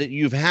guys that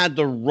you've had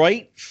the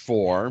right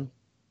for,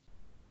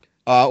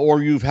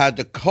 or you've had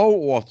the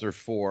co-author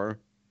for.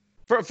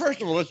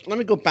 First of all, let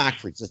me go back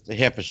for just a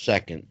half a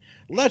second.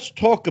 Let's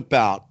talk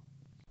about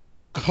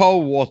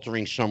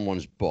co-authoring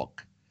someone's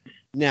book.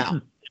 Now,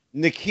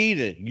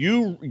 Nikita,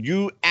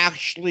 you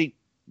actually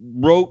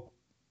wrote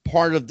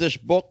part of this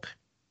book?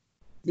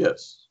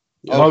 Yes.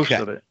 Most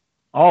of it.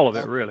 All of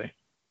it, really.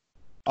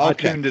 Okay. I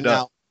tuned it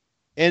now, up.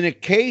 In a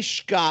case,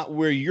 Scott,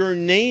 where your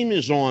name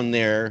is on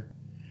there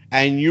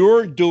and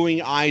you're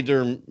doing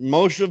either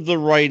most of the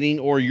writing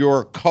or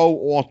you're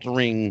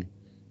co-authoring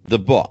the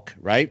book,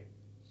 right?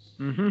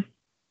 Mm-hmm.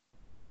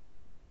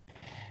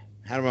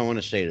 How do I want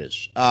to say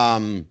this?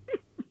 I'm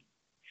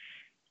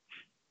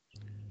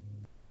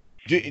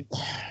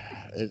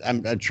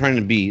trying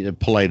to be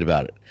polite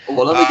about it.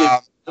 Well,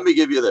 let me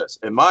give you this.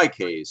 In my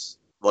case,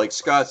 like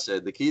Scott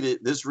said,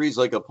 this reads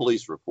like a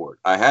police report.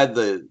 I had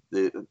the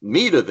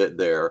meat of it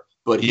there,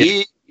 but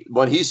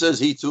when he says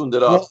he tuned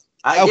it up,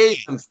 I gave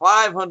him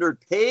 500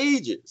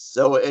 pages,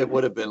 so it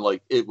would have been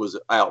like it was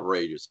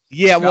outrageous.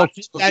 Yeah,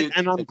 Scott,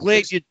 and I'm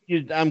glad you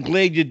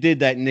did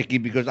that, Nikki,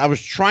 because I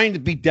was trying to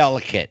be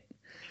delicate.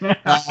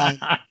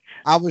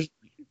 I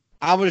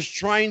was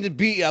trying to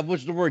be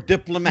what's the word,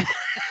 diplomat.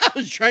 I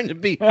was trying to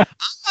be. I'm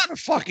not a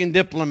fucking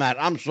diplomat.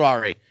 I'm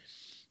sorry.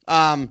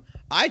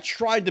 I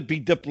tried to be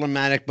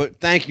diplomatic,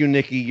 but thank you,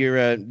 Nikki.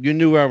 You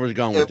knew where I was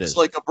going with this. It was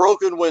like a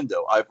broken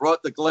window. I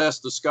brought the glass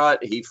to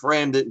Scott. He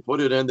framed it and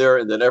put it in there,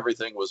 and then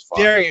everything was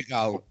fine. There you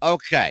go.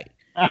 Okay.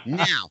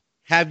 Now,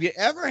 have you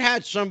ever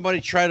had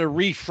somebody try to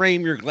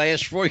reframe your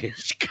glass for you,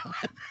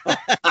 Scott?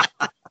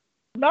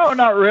 No,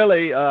 not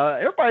really.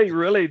 Everybody,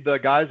 really, the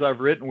guys I've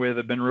written with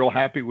have been real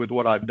happy with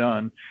what I've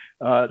done.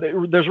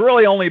 There's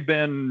really only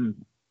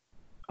been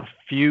a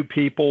few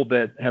people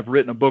that have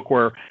written a book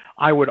where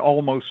I would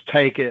almost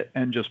take it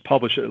and just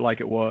publish it like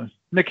it was.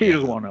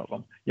 Nikita's one of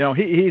them. You know,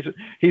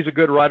 he's a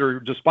good writer,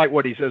 despite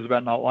what he says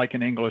about not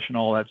liking English and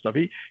all that stuff.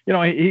 He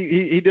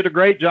did a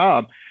great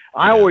job.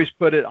 I always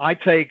put it.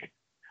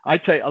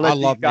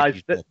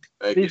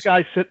 These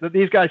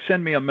guys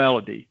send me a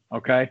melody,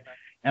 okay,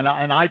 and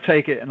I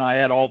take it and I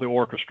add all the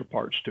orchestra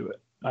parts to it.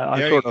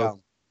 I sort of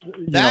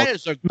that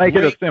is a make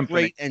it a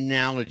symphony. Great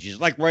analogy. It's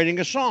like writing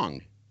a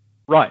song.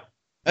 Right.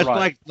 That's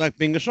like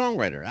being a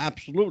songwriter.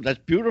 Absolutely. That's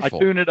beautiful. I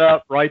tune it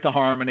up, write the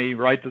harmony,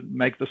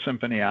 make the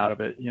symphony out of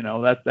it. You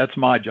know, that's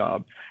my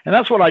job. And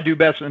that's what I do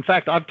best. In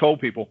fact, I've told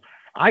people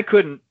I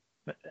could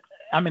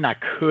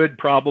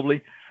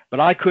probably, but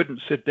I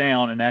couldn't sit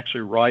down and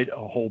actually write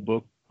a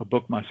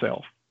book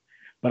myself.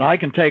 But I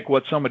can take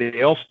what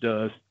somebody else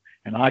does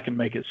and I can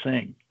make it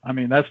sing. I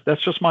mean,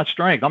 that's just my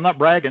strength. I'm not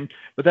bragging,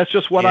 but that's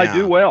just what I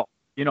do well.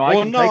 You know,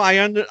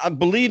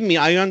 believe me,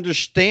 I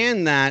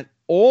understand that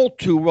all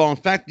too well. In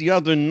fact, the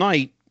other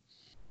night,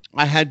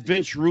 I had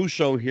Vince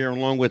Russo here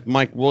along with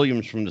Mike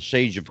Williams from the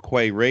Sage of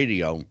Quay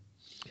Radio.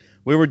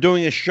 We were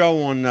doing a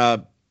show on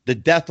the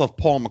death of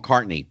Paul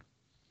McCartney.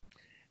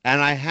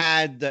 And I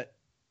had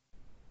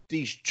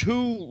these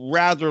two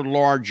rather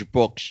large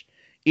books.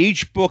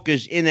 Each book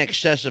is in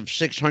excess of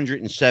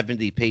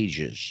 670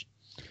 pages,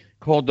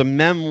 called The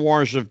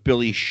Memoirs of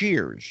Billy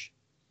Shears.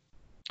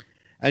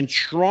 And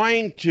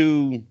trying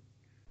to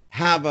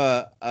have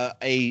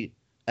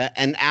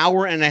an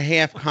hour and a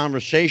half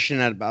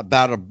conversation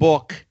about a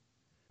book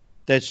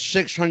that's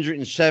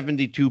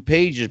 672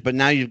 pages, but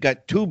now you've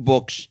got two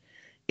books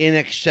in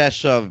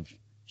excess of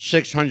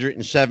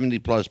 670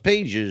 plus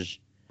pages.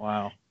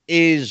 Wow.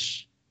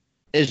 Is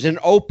an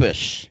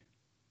opus.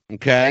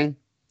 Okay.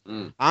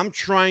 I'm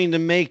trying to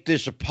make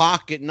this a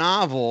pocket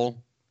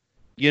novel,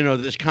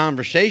 this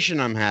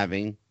conversation I'm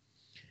having.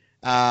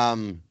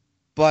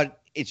 But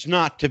it's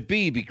not to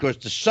be because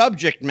the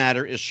subject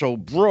matter is so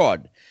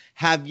broad.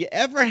 Have you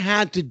ever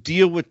had to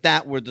deal with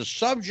that where the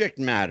subject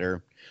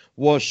matter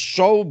was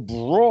so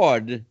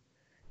broad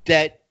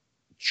that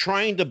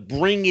trying to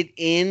bring it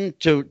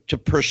into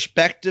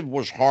perspective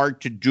was hard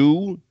to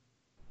do?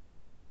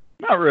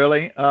 Not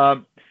really.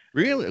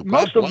 Really?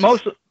 Most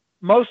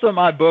of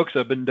my books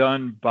have been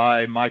done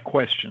by my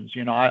questions.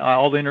 You know,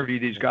 I'll interview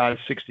these guys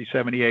 60,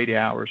 70, 80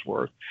 hours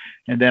worth.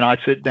 And then I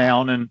sit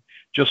down and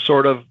just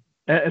sort of,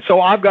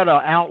 so I've got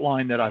an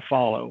outline that I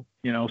follow,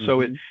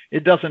 so it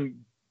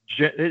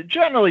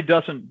generally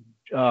doesn't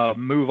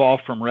move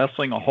off from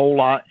wrestling a whole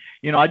lot.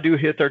 I do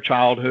hit their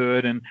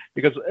childhood and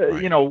because,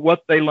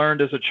 what they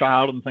learned as a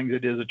child and things they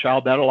did as a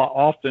child, that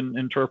often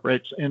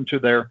interprets into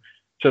their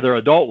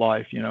adult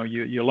life.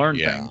 You learn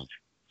things.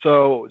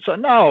 So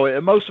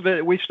no, most of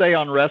it, we stay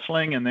on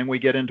wrestling and then we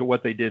get into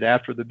what they did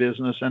after the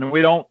business and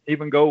we don't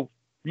even go,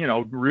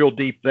 real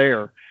deep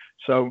there.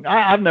 So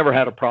I've never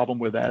had a problem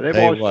with that. They've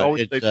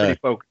always stayed pretty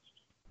focused.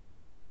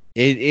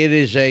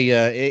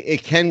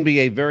 It can be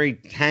a very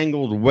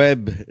tangled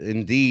web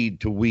indeed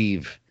to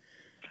weave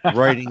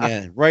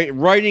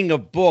writing a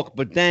book,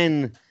 but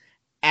then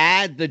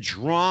add the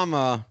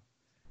drama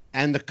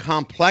and the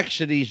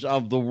complexities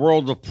of the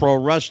world of pro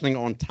wrestling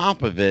on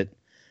top of it.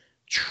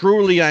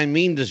 Truly, I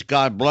mean this,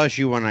 God bless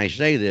you when I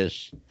say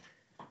this,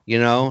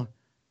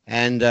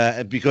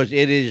 and because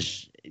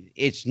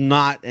it's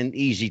not an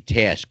easy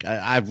task.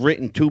 I've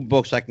written two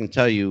books. I can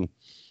tell you,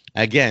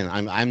 again,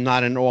 I'm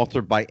not an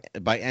author by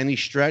any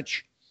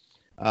stretch.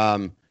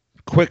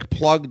 Quick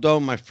plug though,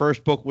 my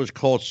first book was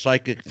called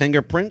Psychic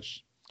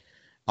Fingerprints,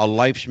 A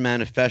Life's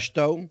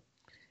Manifesto,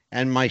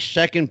 and my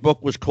second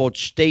book was called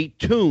Stay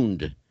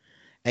Tuned,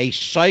 a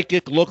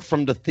psychic look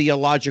from the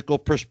theological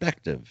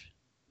perspective.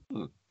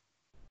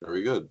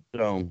 Very good.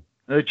 So,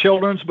 the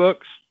children's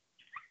books?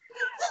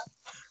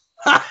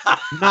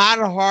 not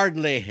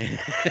hardly.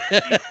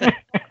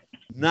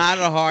 Not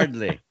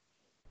hardly.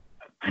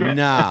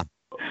 Nah.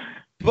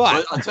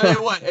 But I'll tell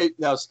you what. Hey,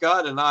 now,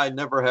 Scott and I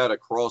never had a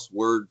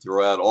crossword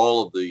throughout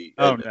all of the.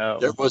 Oh, no.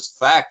 There was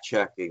fact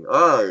checking.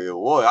 Oh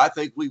boy, I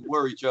think we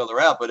wore each other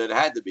out, but it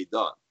had to be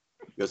done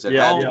because it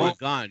had to oh be. my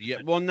God. Yeah.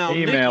 Well, now,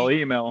 Email.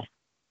 Nikki,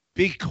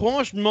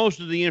 because most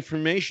of the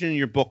information in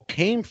your book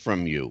came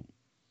from you,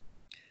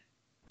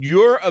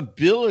 your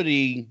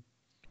ability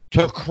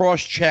to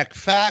cross-check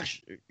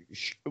facts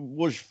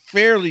was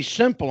fairly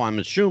simple, I'm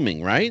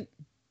assuming, right?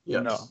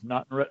 Yes.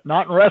 No,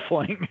 not in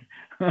wrestling.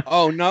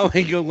 Oh, no.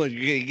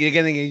 You're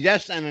getting a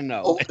yes and a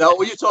no. Oh, no,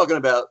 what are you talking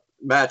about?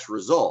 Match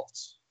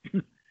results.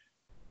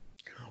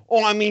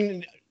 Oh, I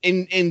mean,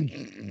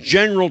 in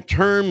general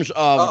terms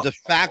of the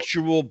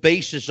factual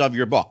basis of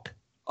your book.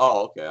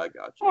 Oh, okay, I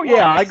got you. Oh,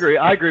 yeah, I agree.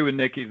 I agree with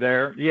Nikki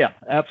there. Yeah,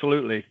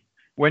 absolutely.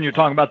 When you're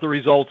talking about the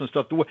results and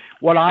stuff,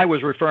 what I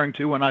was referring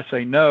to when I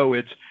say no,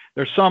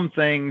 there's some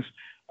things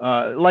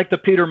like the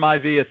Peter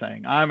Maivia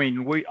thing. I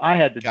mean, I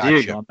had to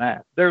dig on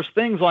that. There's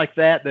things like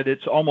that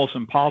it's almost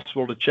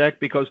impossible to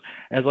check because,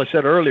 as I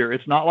said earlier,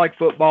 it's not like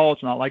football,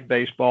 it's not like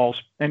baseball,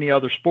 any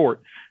other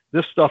sport.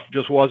 This stuff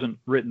just wasn't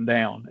written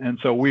down, and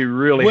so we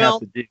really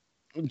have to dig.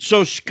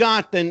 So,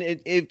 Scott, then,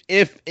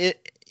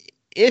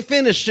 if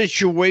in a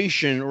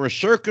situation or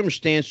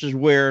circumstances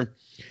where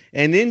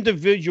an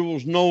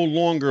individual's no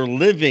longer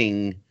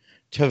living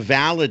to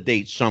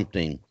validate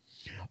something,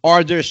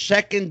 are there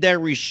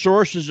secondary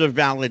sources of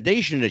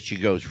validation that you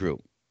go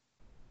through?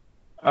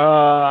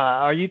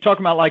 Are you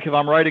talking about like if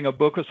I'm writing a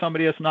book with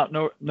somebody that's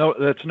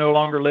that's no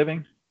longer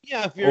living?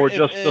 Yeah, or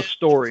just the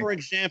story. For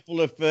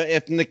example,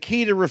 if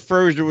Nikita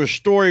refers to a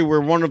story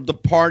where one of the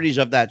parties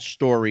of that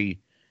story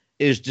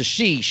is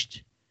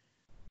deceased,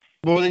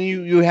 well, then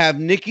you have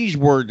Nikki's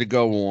word to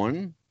go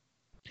on.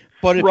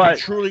 But if you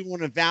truly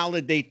want to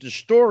validate the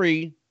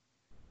story,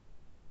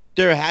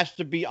 there has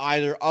to be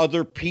either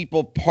other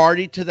people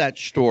party to that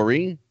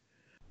story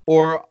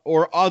or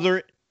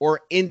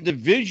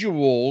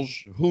individuals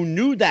who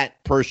knew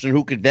that person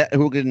who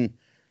can,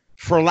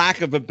 for lack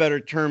of a better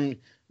term,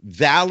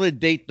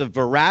 validate the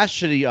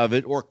veracity of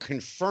it or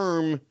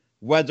confirm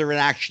whether it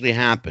actually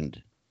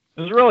happened.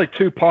 There's really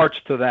two parts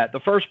to that. The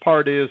first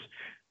part is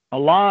a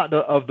lot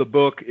of the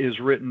book is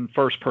written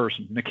first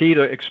person.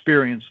 Nikita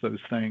experienced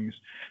those things.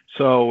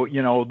 So,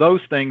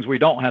 those things we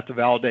don't have to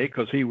validate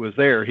because he was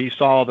there. He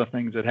saw the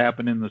things that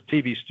happened in the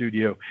TV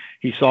studio.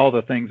 He saw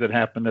the things that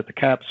happened at the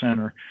CAP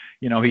Center.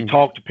 He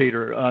talked to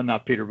Peter,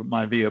 not Peter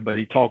Maivia, but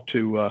he talked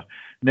to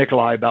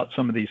Nikolai about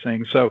some of these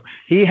things. So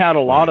he had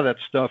a lot of that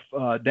stuff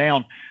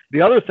down.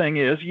 The other thing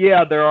is,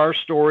 there are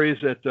stories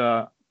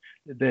that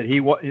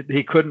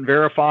he couldn't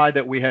verify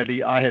that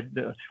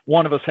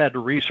one of us had to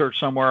research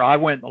somewhere. I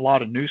went in a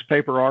lot of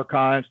newspaper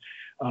archives.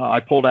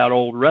 I pulled out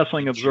old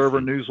Wrestling Observer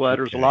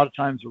newsletters. Okay. A lot of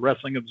times the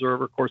Wrestling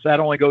Observer, of course,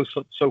 that only goes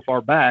so far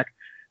back.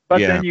 But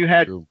then you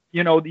had,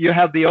 you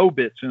have the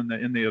obits in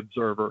the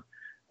Observer,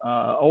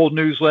 old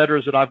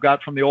newsletters that I've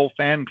got from the old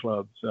fan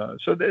clubs.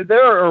 So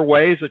there are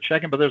ways of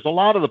checking, but there's a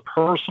lot of the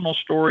personal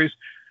stories.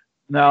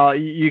 No,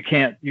 you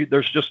can't.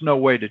 There's just no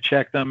way to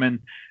check them. And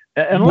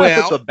unless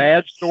it's a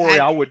bad story,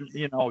 I wouldn't,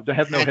 to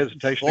have no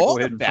hesitation to go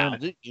ahead and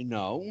finish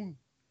it.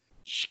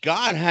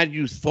 Scott, had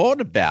you thought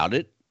about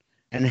it,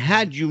 and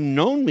had you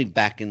known me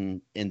back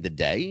in the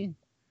day,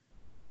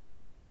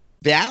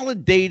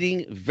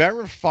 validating,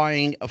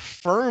 verifying,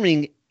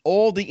 affirming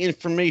all the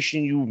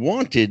information you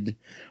wanted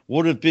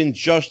would have been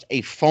just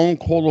a phone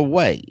call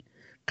away.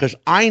 Because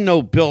I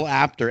know Bill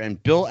Apter,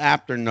 and Bill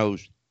Apter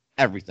knows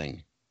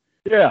everything.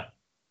 Yeah.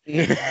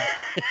 There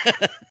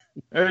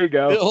you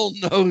go. Bill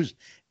knows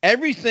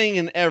everything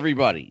and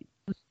everybody.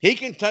 He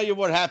can tell you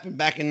what happened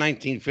back in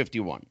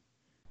 1951.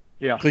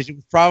 Yeah. Because he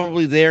was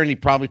probably there and he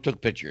probably took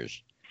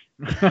pictures.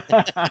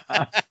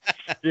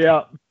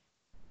 Yeah.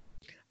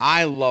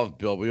 I love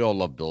Bill. We all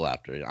love Bill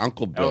Apter.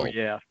 Uncle Bill. Oh,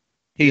 yeah.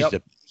 He's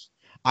the best.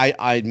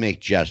 I'd make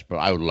jest, but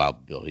I would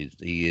love Bill.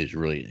 He is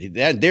really,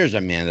 there's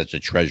a man that's a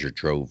treasure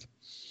trove.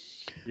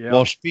 Yeah.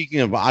 Well, speaking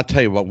of, I'll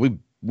tell you what,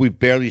 we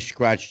barely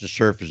scratched the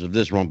surface of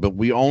this one, but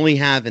we only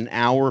have an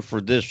hour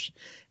for this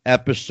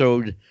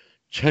episode.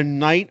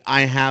 Tonight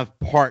I have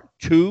part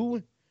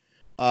 2.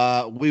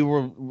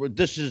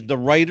 This is the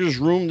writer's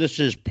room. This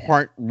is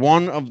part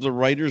 1 of the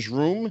writer's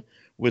room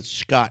with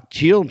Scott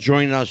Teal.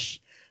 Join us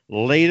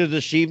later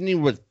this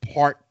evening with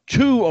part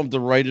 2 of the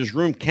writer's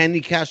room.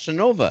 Kenny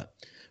Casanova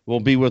will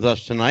be with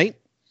us tonight,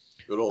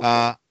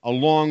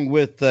 along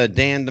with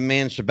Dan the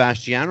Man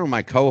Sebastiano,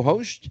 my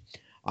co-host.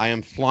 I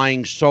am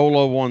flying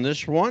solo on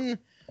this one.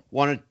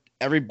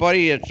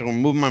 Everybody, I'm going to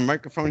move my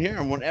microphone here.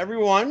 I want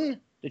everyone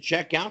to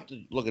check out.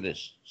 Look at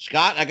this.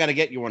 Scott, I got to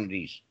get you one of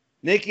these.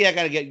 Nikki, I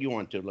got to get you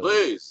one too.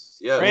 Please.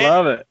 Yeah.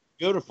 Love it.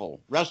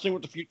 Beautiful. Wrestling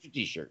with the Future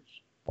t-shirts.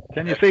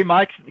 Can you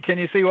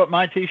see what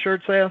my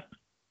t-shirt says?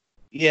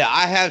 Yeah,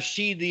 I have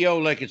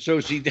CDO like it's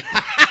OCD.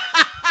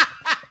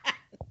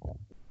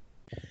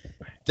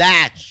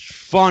 That's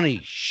funny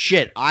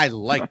shit. I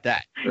like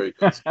that. Very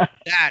good.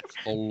 That's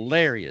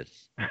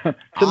hilarious.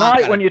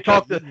 Tonight, when you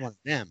talk to to one of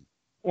them.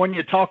 when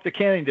you talk to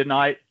Kenny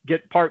tonight,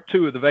 get part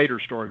 2 of the Vader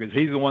story, because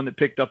he's the one that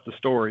picked up the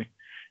story,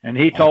 and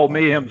he told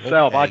me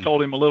himself. Okay. I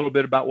told him a little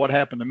bit about what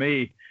happened to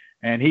me,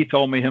 and he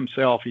told me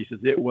himself. He says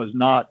it was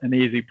not an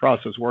easy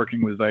process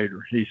working with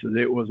Vader. He says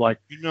it was like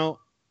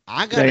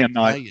I gotta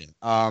tell you,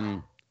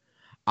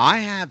 I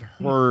have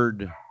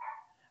heard,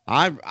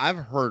 I've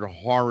heard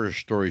horror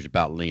stories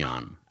about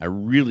Leon. I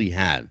really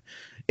have.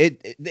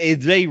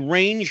 They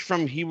range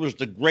from he was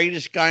the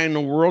greatest guy in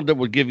the world that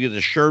would give you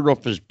the shirt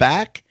off his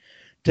back,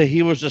 to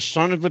he was a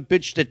son of a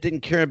bitch that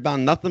didn't care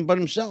about nothing but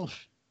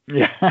himself.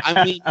 Yeah.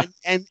 I mean,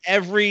 and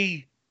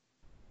every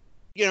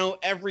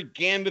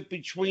gambit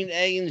between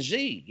A and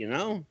Z,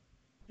 And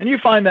you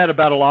find that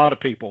about a lot of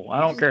people.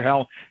 I don't care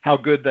how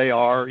good they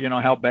are,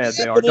 how bad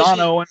they are. Don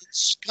Owen.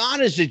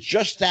 Scott, is it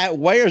just that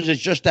way, or is it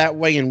just that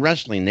way in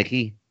wrestling,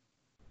 Nikki?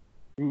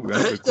 Ooh,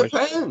 It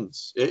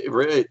depends.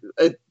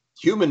 It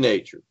human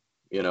nature,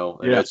 and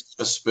it's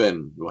a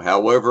spin.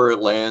 However it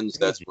lands,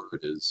 that's where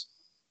it is.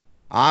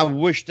 I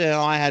wish that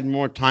I had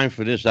more time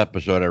for this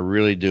episode. I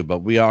really do,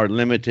 but we are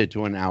limited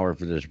to an hour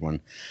for this one.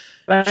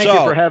 Thank you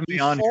for having me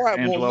on here,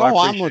 Angelo.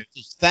 I appreciate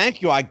it.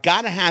 Thank you. I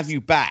got to have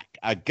you back.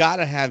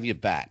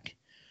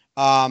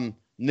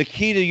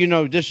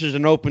 Nikita, this is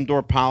an open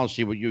door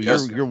policy with you.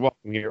 Yes, you're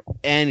welcome here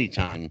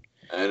anytime.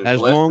 And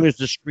as long as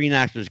the Screen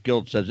Actors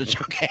Guild says it's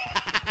okay.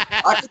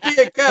 I could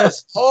be a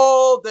guest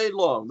all day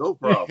long. No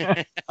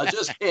problem. I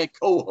just can't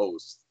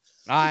co-host.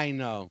 I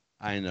know.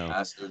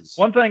 Bastards.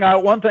 One thing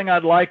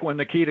I'd like when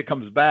Nikita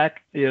comes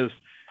back is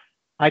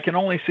I can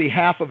only see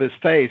half of his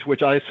face,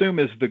 which I assume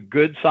is the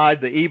good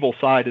side. The evil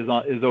side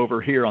is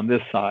over here on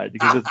this side,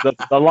 because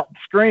the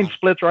screen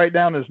splits right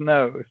down his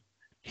nose.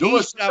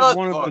 He's got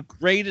one of the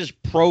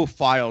greatest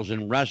profiles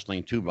in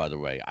wrestling, too, by the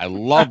way. I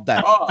love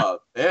that.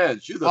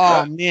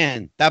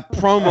 Man, that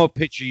promo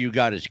picture you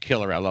got is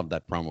killer. I love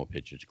that promo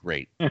picture. It's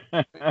great.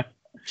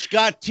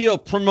 Scott Teal,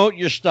 promote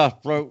your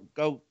stuff, bro.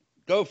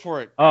 Go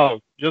for it. Oh,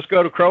 just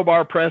go to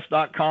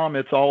CROWBARPress.com.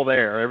 It's all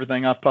there.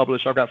 Everything I've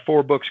published. I've got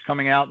 4 books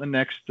coming out in the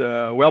next,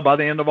 by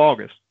the end of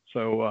August.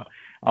 So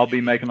I'll be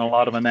making a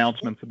lot of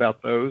announcements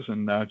about those.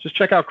 And just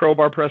check out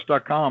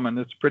CROWBARPress.com, and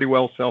it's pretty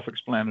well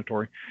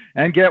self-explanatory.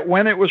 And get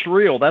When It Was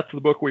Real. That's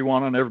the book we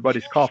want on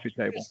everybody's coffee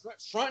table.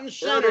 Front and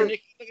center,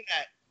 Nicky. Look at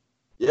that.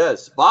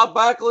 Yes, Bob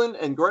Backlund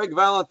and Greg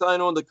Valentine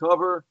on the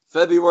cover,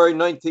 February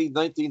 19,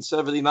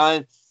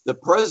 1979, The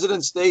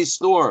President's Day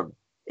Storm.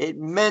 It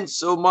meant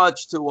so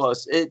much to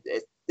us.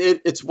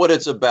 It's what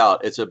it's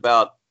about. It's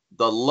about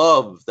the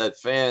love that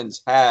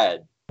fans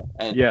had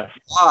and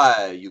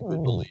why you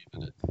could believe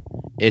in it.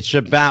 It's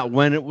about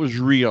when it was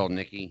real,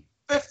 Nikki.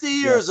 50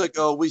 years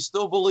ago, we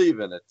still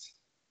believe in it.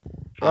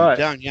 I'm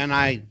telling you, and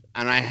I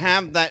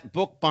have that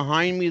book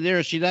behind me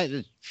there. See that?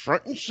 It's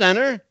front and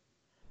center.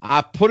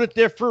 I put it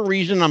there for a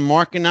reason. I'm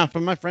marking out for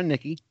my friend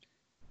Nikki.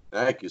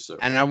 Thank you, sir.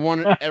 And I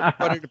wanted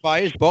everybody to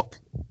buy his book.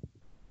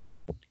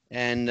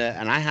 And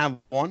I have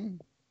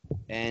one.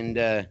 And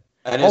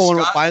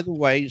by the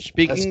way,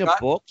 speaking of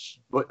books.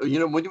 But,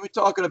 when you were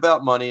talking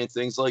about money and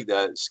things like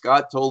that,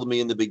 Scott told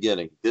me in the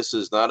beginning, this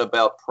is not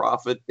about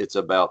profit. It's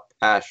about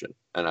passion.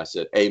 And I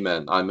said,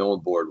 amen. I'm on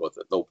board with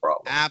it. No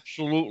problem.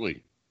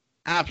 Absolutely.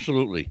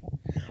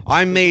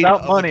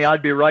 Without money,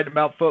 I'd be writing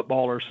about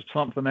football or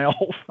something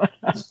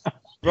else.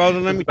 Brother,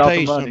 let me tell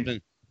you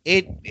something.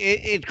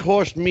 It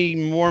cost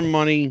me more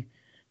money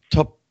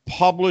to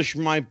publish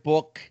my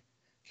book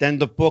than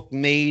the book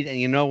made, and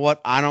you know what?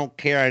 I don't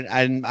care.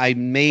 I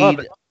made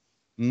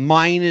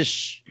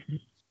minus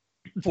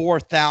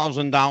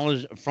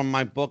 $4,000 from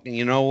my book, and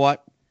you know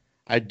what?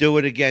 I do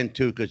it again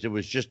too, because it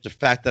was just the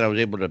fact that I was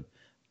able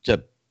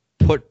to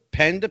put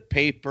pen to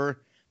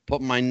paper,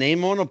 put my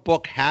name on a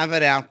book, have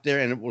it out there,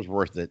 and it was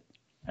worth it.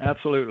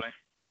 Absolutely.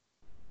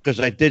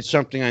 Because I did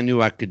something I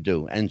knew I could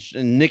do, and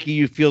Nikki,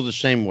 you feel the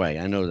same way.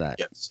 I know that.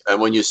 Yes,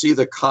 and when you see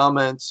the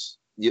comments,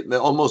 it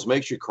almost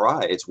makes you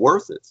cry. It's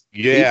worth it.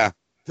 Yeah.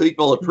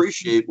 People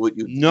appreciate what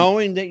you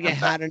knowing that you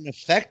had an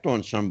effect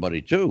on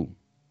somebody too.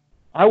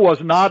 I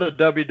was not a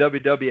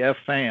WWF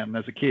fan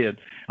as a kid.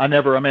 I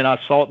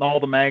saw it in all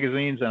the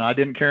magazines, and I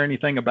didn't care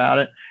anything about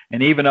it.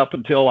 And even up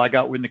until I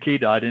got with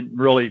Nikita, I didn't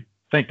really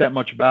think that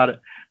much about it.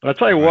 But I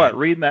tell you what,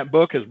 reading that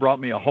book has brought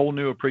me a whole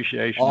new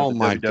appreciation. Oh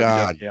my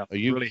God! Yeah, are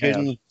you really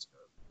kidding? has.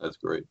 That's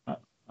great.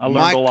 I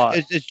learned a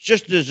lot. It's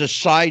just as a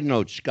side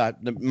note, Scott.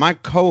 My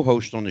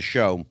co-host on the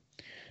show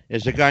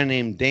is a guy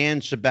named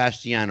Dan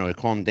Sebastiano. I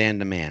call him Dan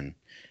the Man.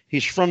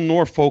 He's from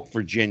Norfolk,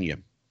 Virginia.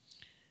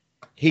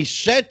 He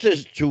said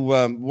to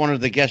one of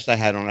the guests I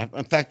had on.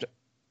 In fact,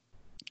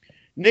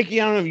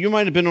 Nikki, I don't know if you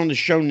might have been on the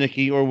show,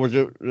 Nikki, or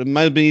it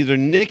might have been either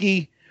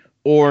Nikki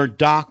or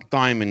Doc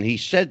Diamond. He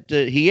said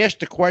he asked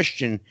the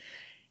question,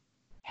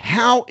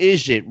 why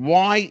is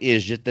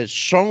it that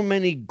so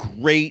many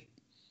great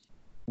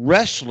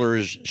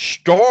wrestlers,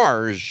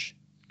 stars,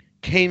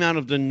 came out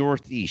of the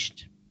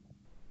Northeast?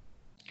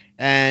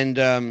 And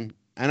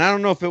I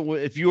don't know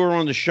if you were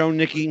on the show,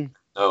 Nikki.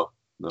 No.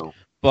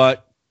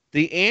 But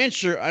the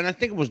answer, and I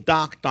think it was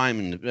Doc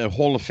Diamond, the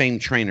Hall of Fame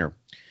trainer,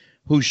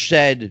 who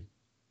said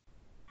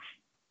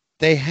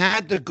they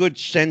had the good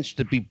sense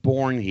to be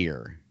born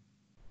here.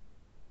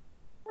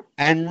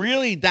 And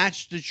really,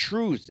 that's the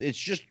truth. It's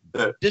just,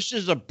 this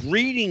is a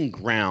breeding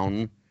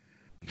ground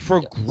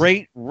for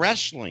great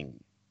wrestling.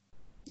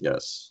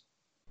 Yes.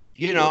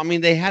 You know, I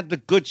mean, they had the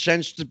good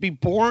sense to be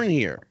born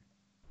here.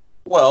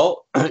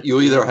 Well, you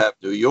either have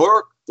New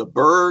York, the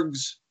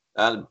Bergs,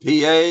 and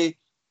PA.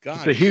 God,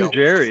 it's a huge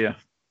area.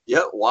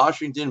 Yeah,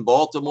 Washington,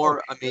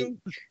 Baltimore. I mean,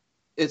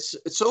 it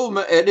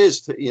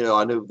is, you know,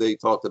 I know they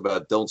talked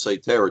about don't say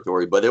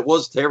territory, but it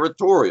was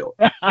territorial.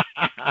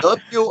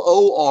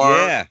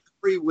 WOR,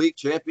 every week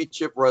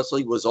championship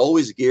wrestling was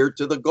always geared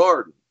to the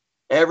Garden.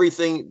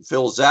 Everything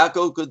Phil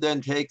Zacco could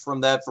then take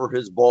from that for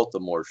his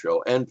Baltimore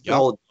show, and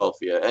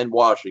Philadelphia and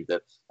Washington,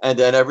 and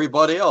then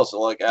everybody else,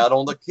 like out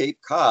on the Cape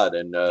Cod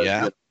and you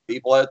know,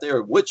 people out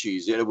there,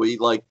 Witchies, you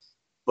know,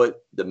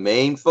 but the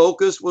main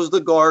focus was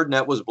the Garden.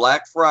 That was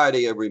Black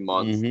Friday every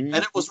month, and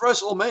it was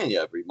WrestleMania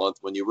every month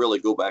when you really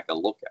go back and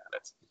look at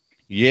it.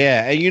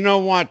 Yeah, and you know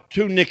what,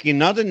 too, Nicky,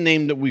 another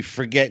name that we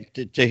forget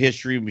to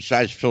history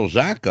besides Phil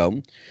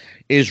Zacco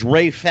is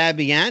Ray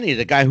Fabiani,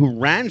 the guy who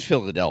ran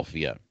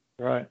Philadelphia.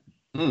 Right.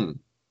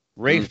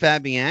 Ray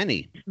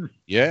Fabiani.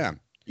 Yeah.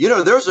 You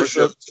know, there's a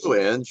show too,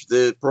 Ange,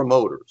 the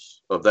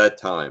promoters of that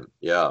time.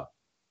 Yeah.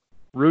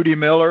 Rudy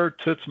Miller,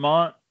 Toots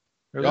Mondt.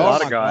 There's a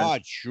lot of guys.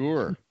 God,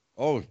 sure.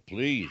 Oh,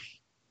 please.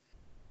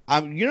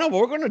 You know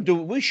what we're going to do?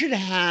 We should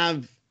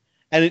have,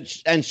 and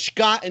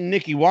Scott and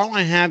Nikki, while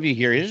I have you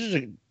here,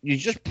 you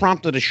just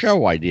prompted a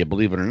show idea,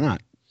 believe it or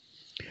not.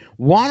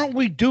 Why don't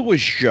we do a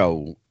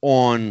show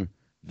on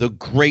the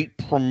great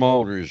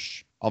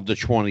promoters of the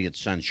 20th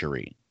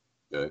century?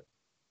 Okay.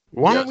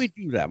 Why don't we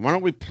do that? Why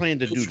don't we plan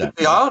to do that?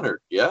 Be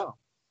honored, yeah.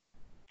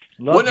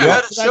 Wouldn't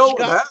have had a show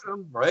without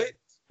him, right?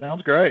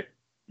 Sounds great.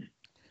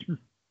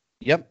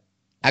 Yep.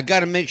 I got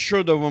to make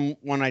sure that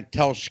when I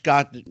tell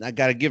Scott, that I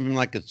got to give him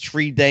like a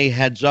 3-day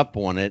heads up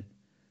on it,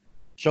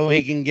 so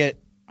he can get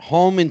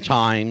home in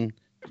time,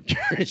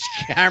 turn his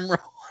camera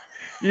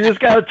on. You just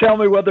got to tell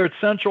me whether it's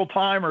Central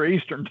Time or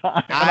Eastern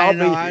Time. I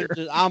know.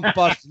 I'm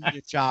busting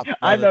your chop. Brother.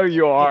 I know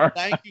you are.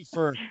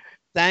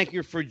 Thank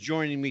you for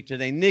joining me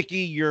today, Nikki.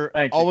 You're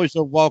always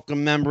a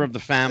welcome member of the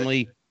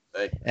family,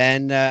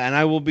 and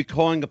I will be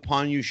calling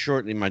upon you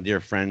shortly, my dear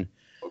friend.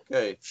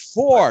 Okay.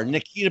 For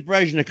Nikita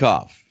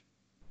Breznikov,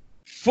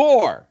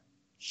 for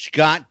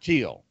Scott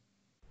Teal,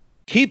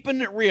 keeping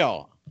it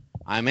real.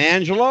 I'm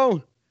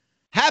Angelo.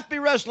 Happy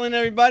wrestling,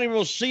 everybody.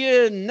 We'll see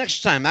you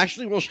next time.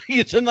 Actually, we'll see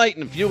you tonight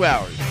in a few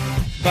hours.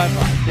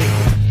 Bye-bye.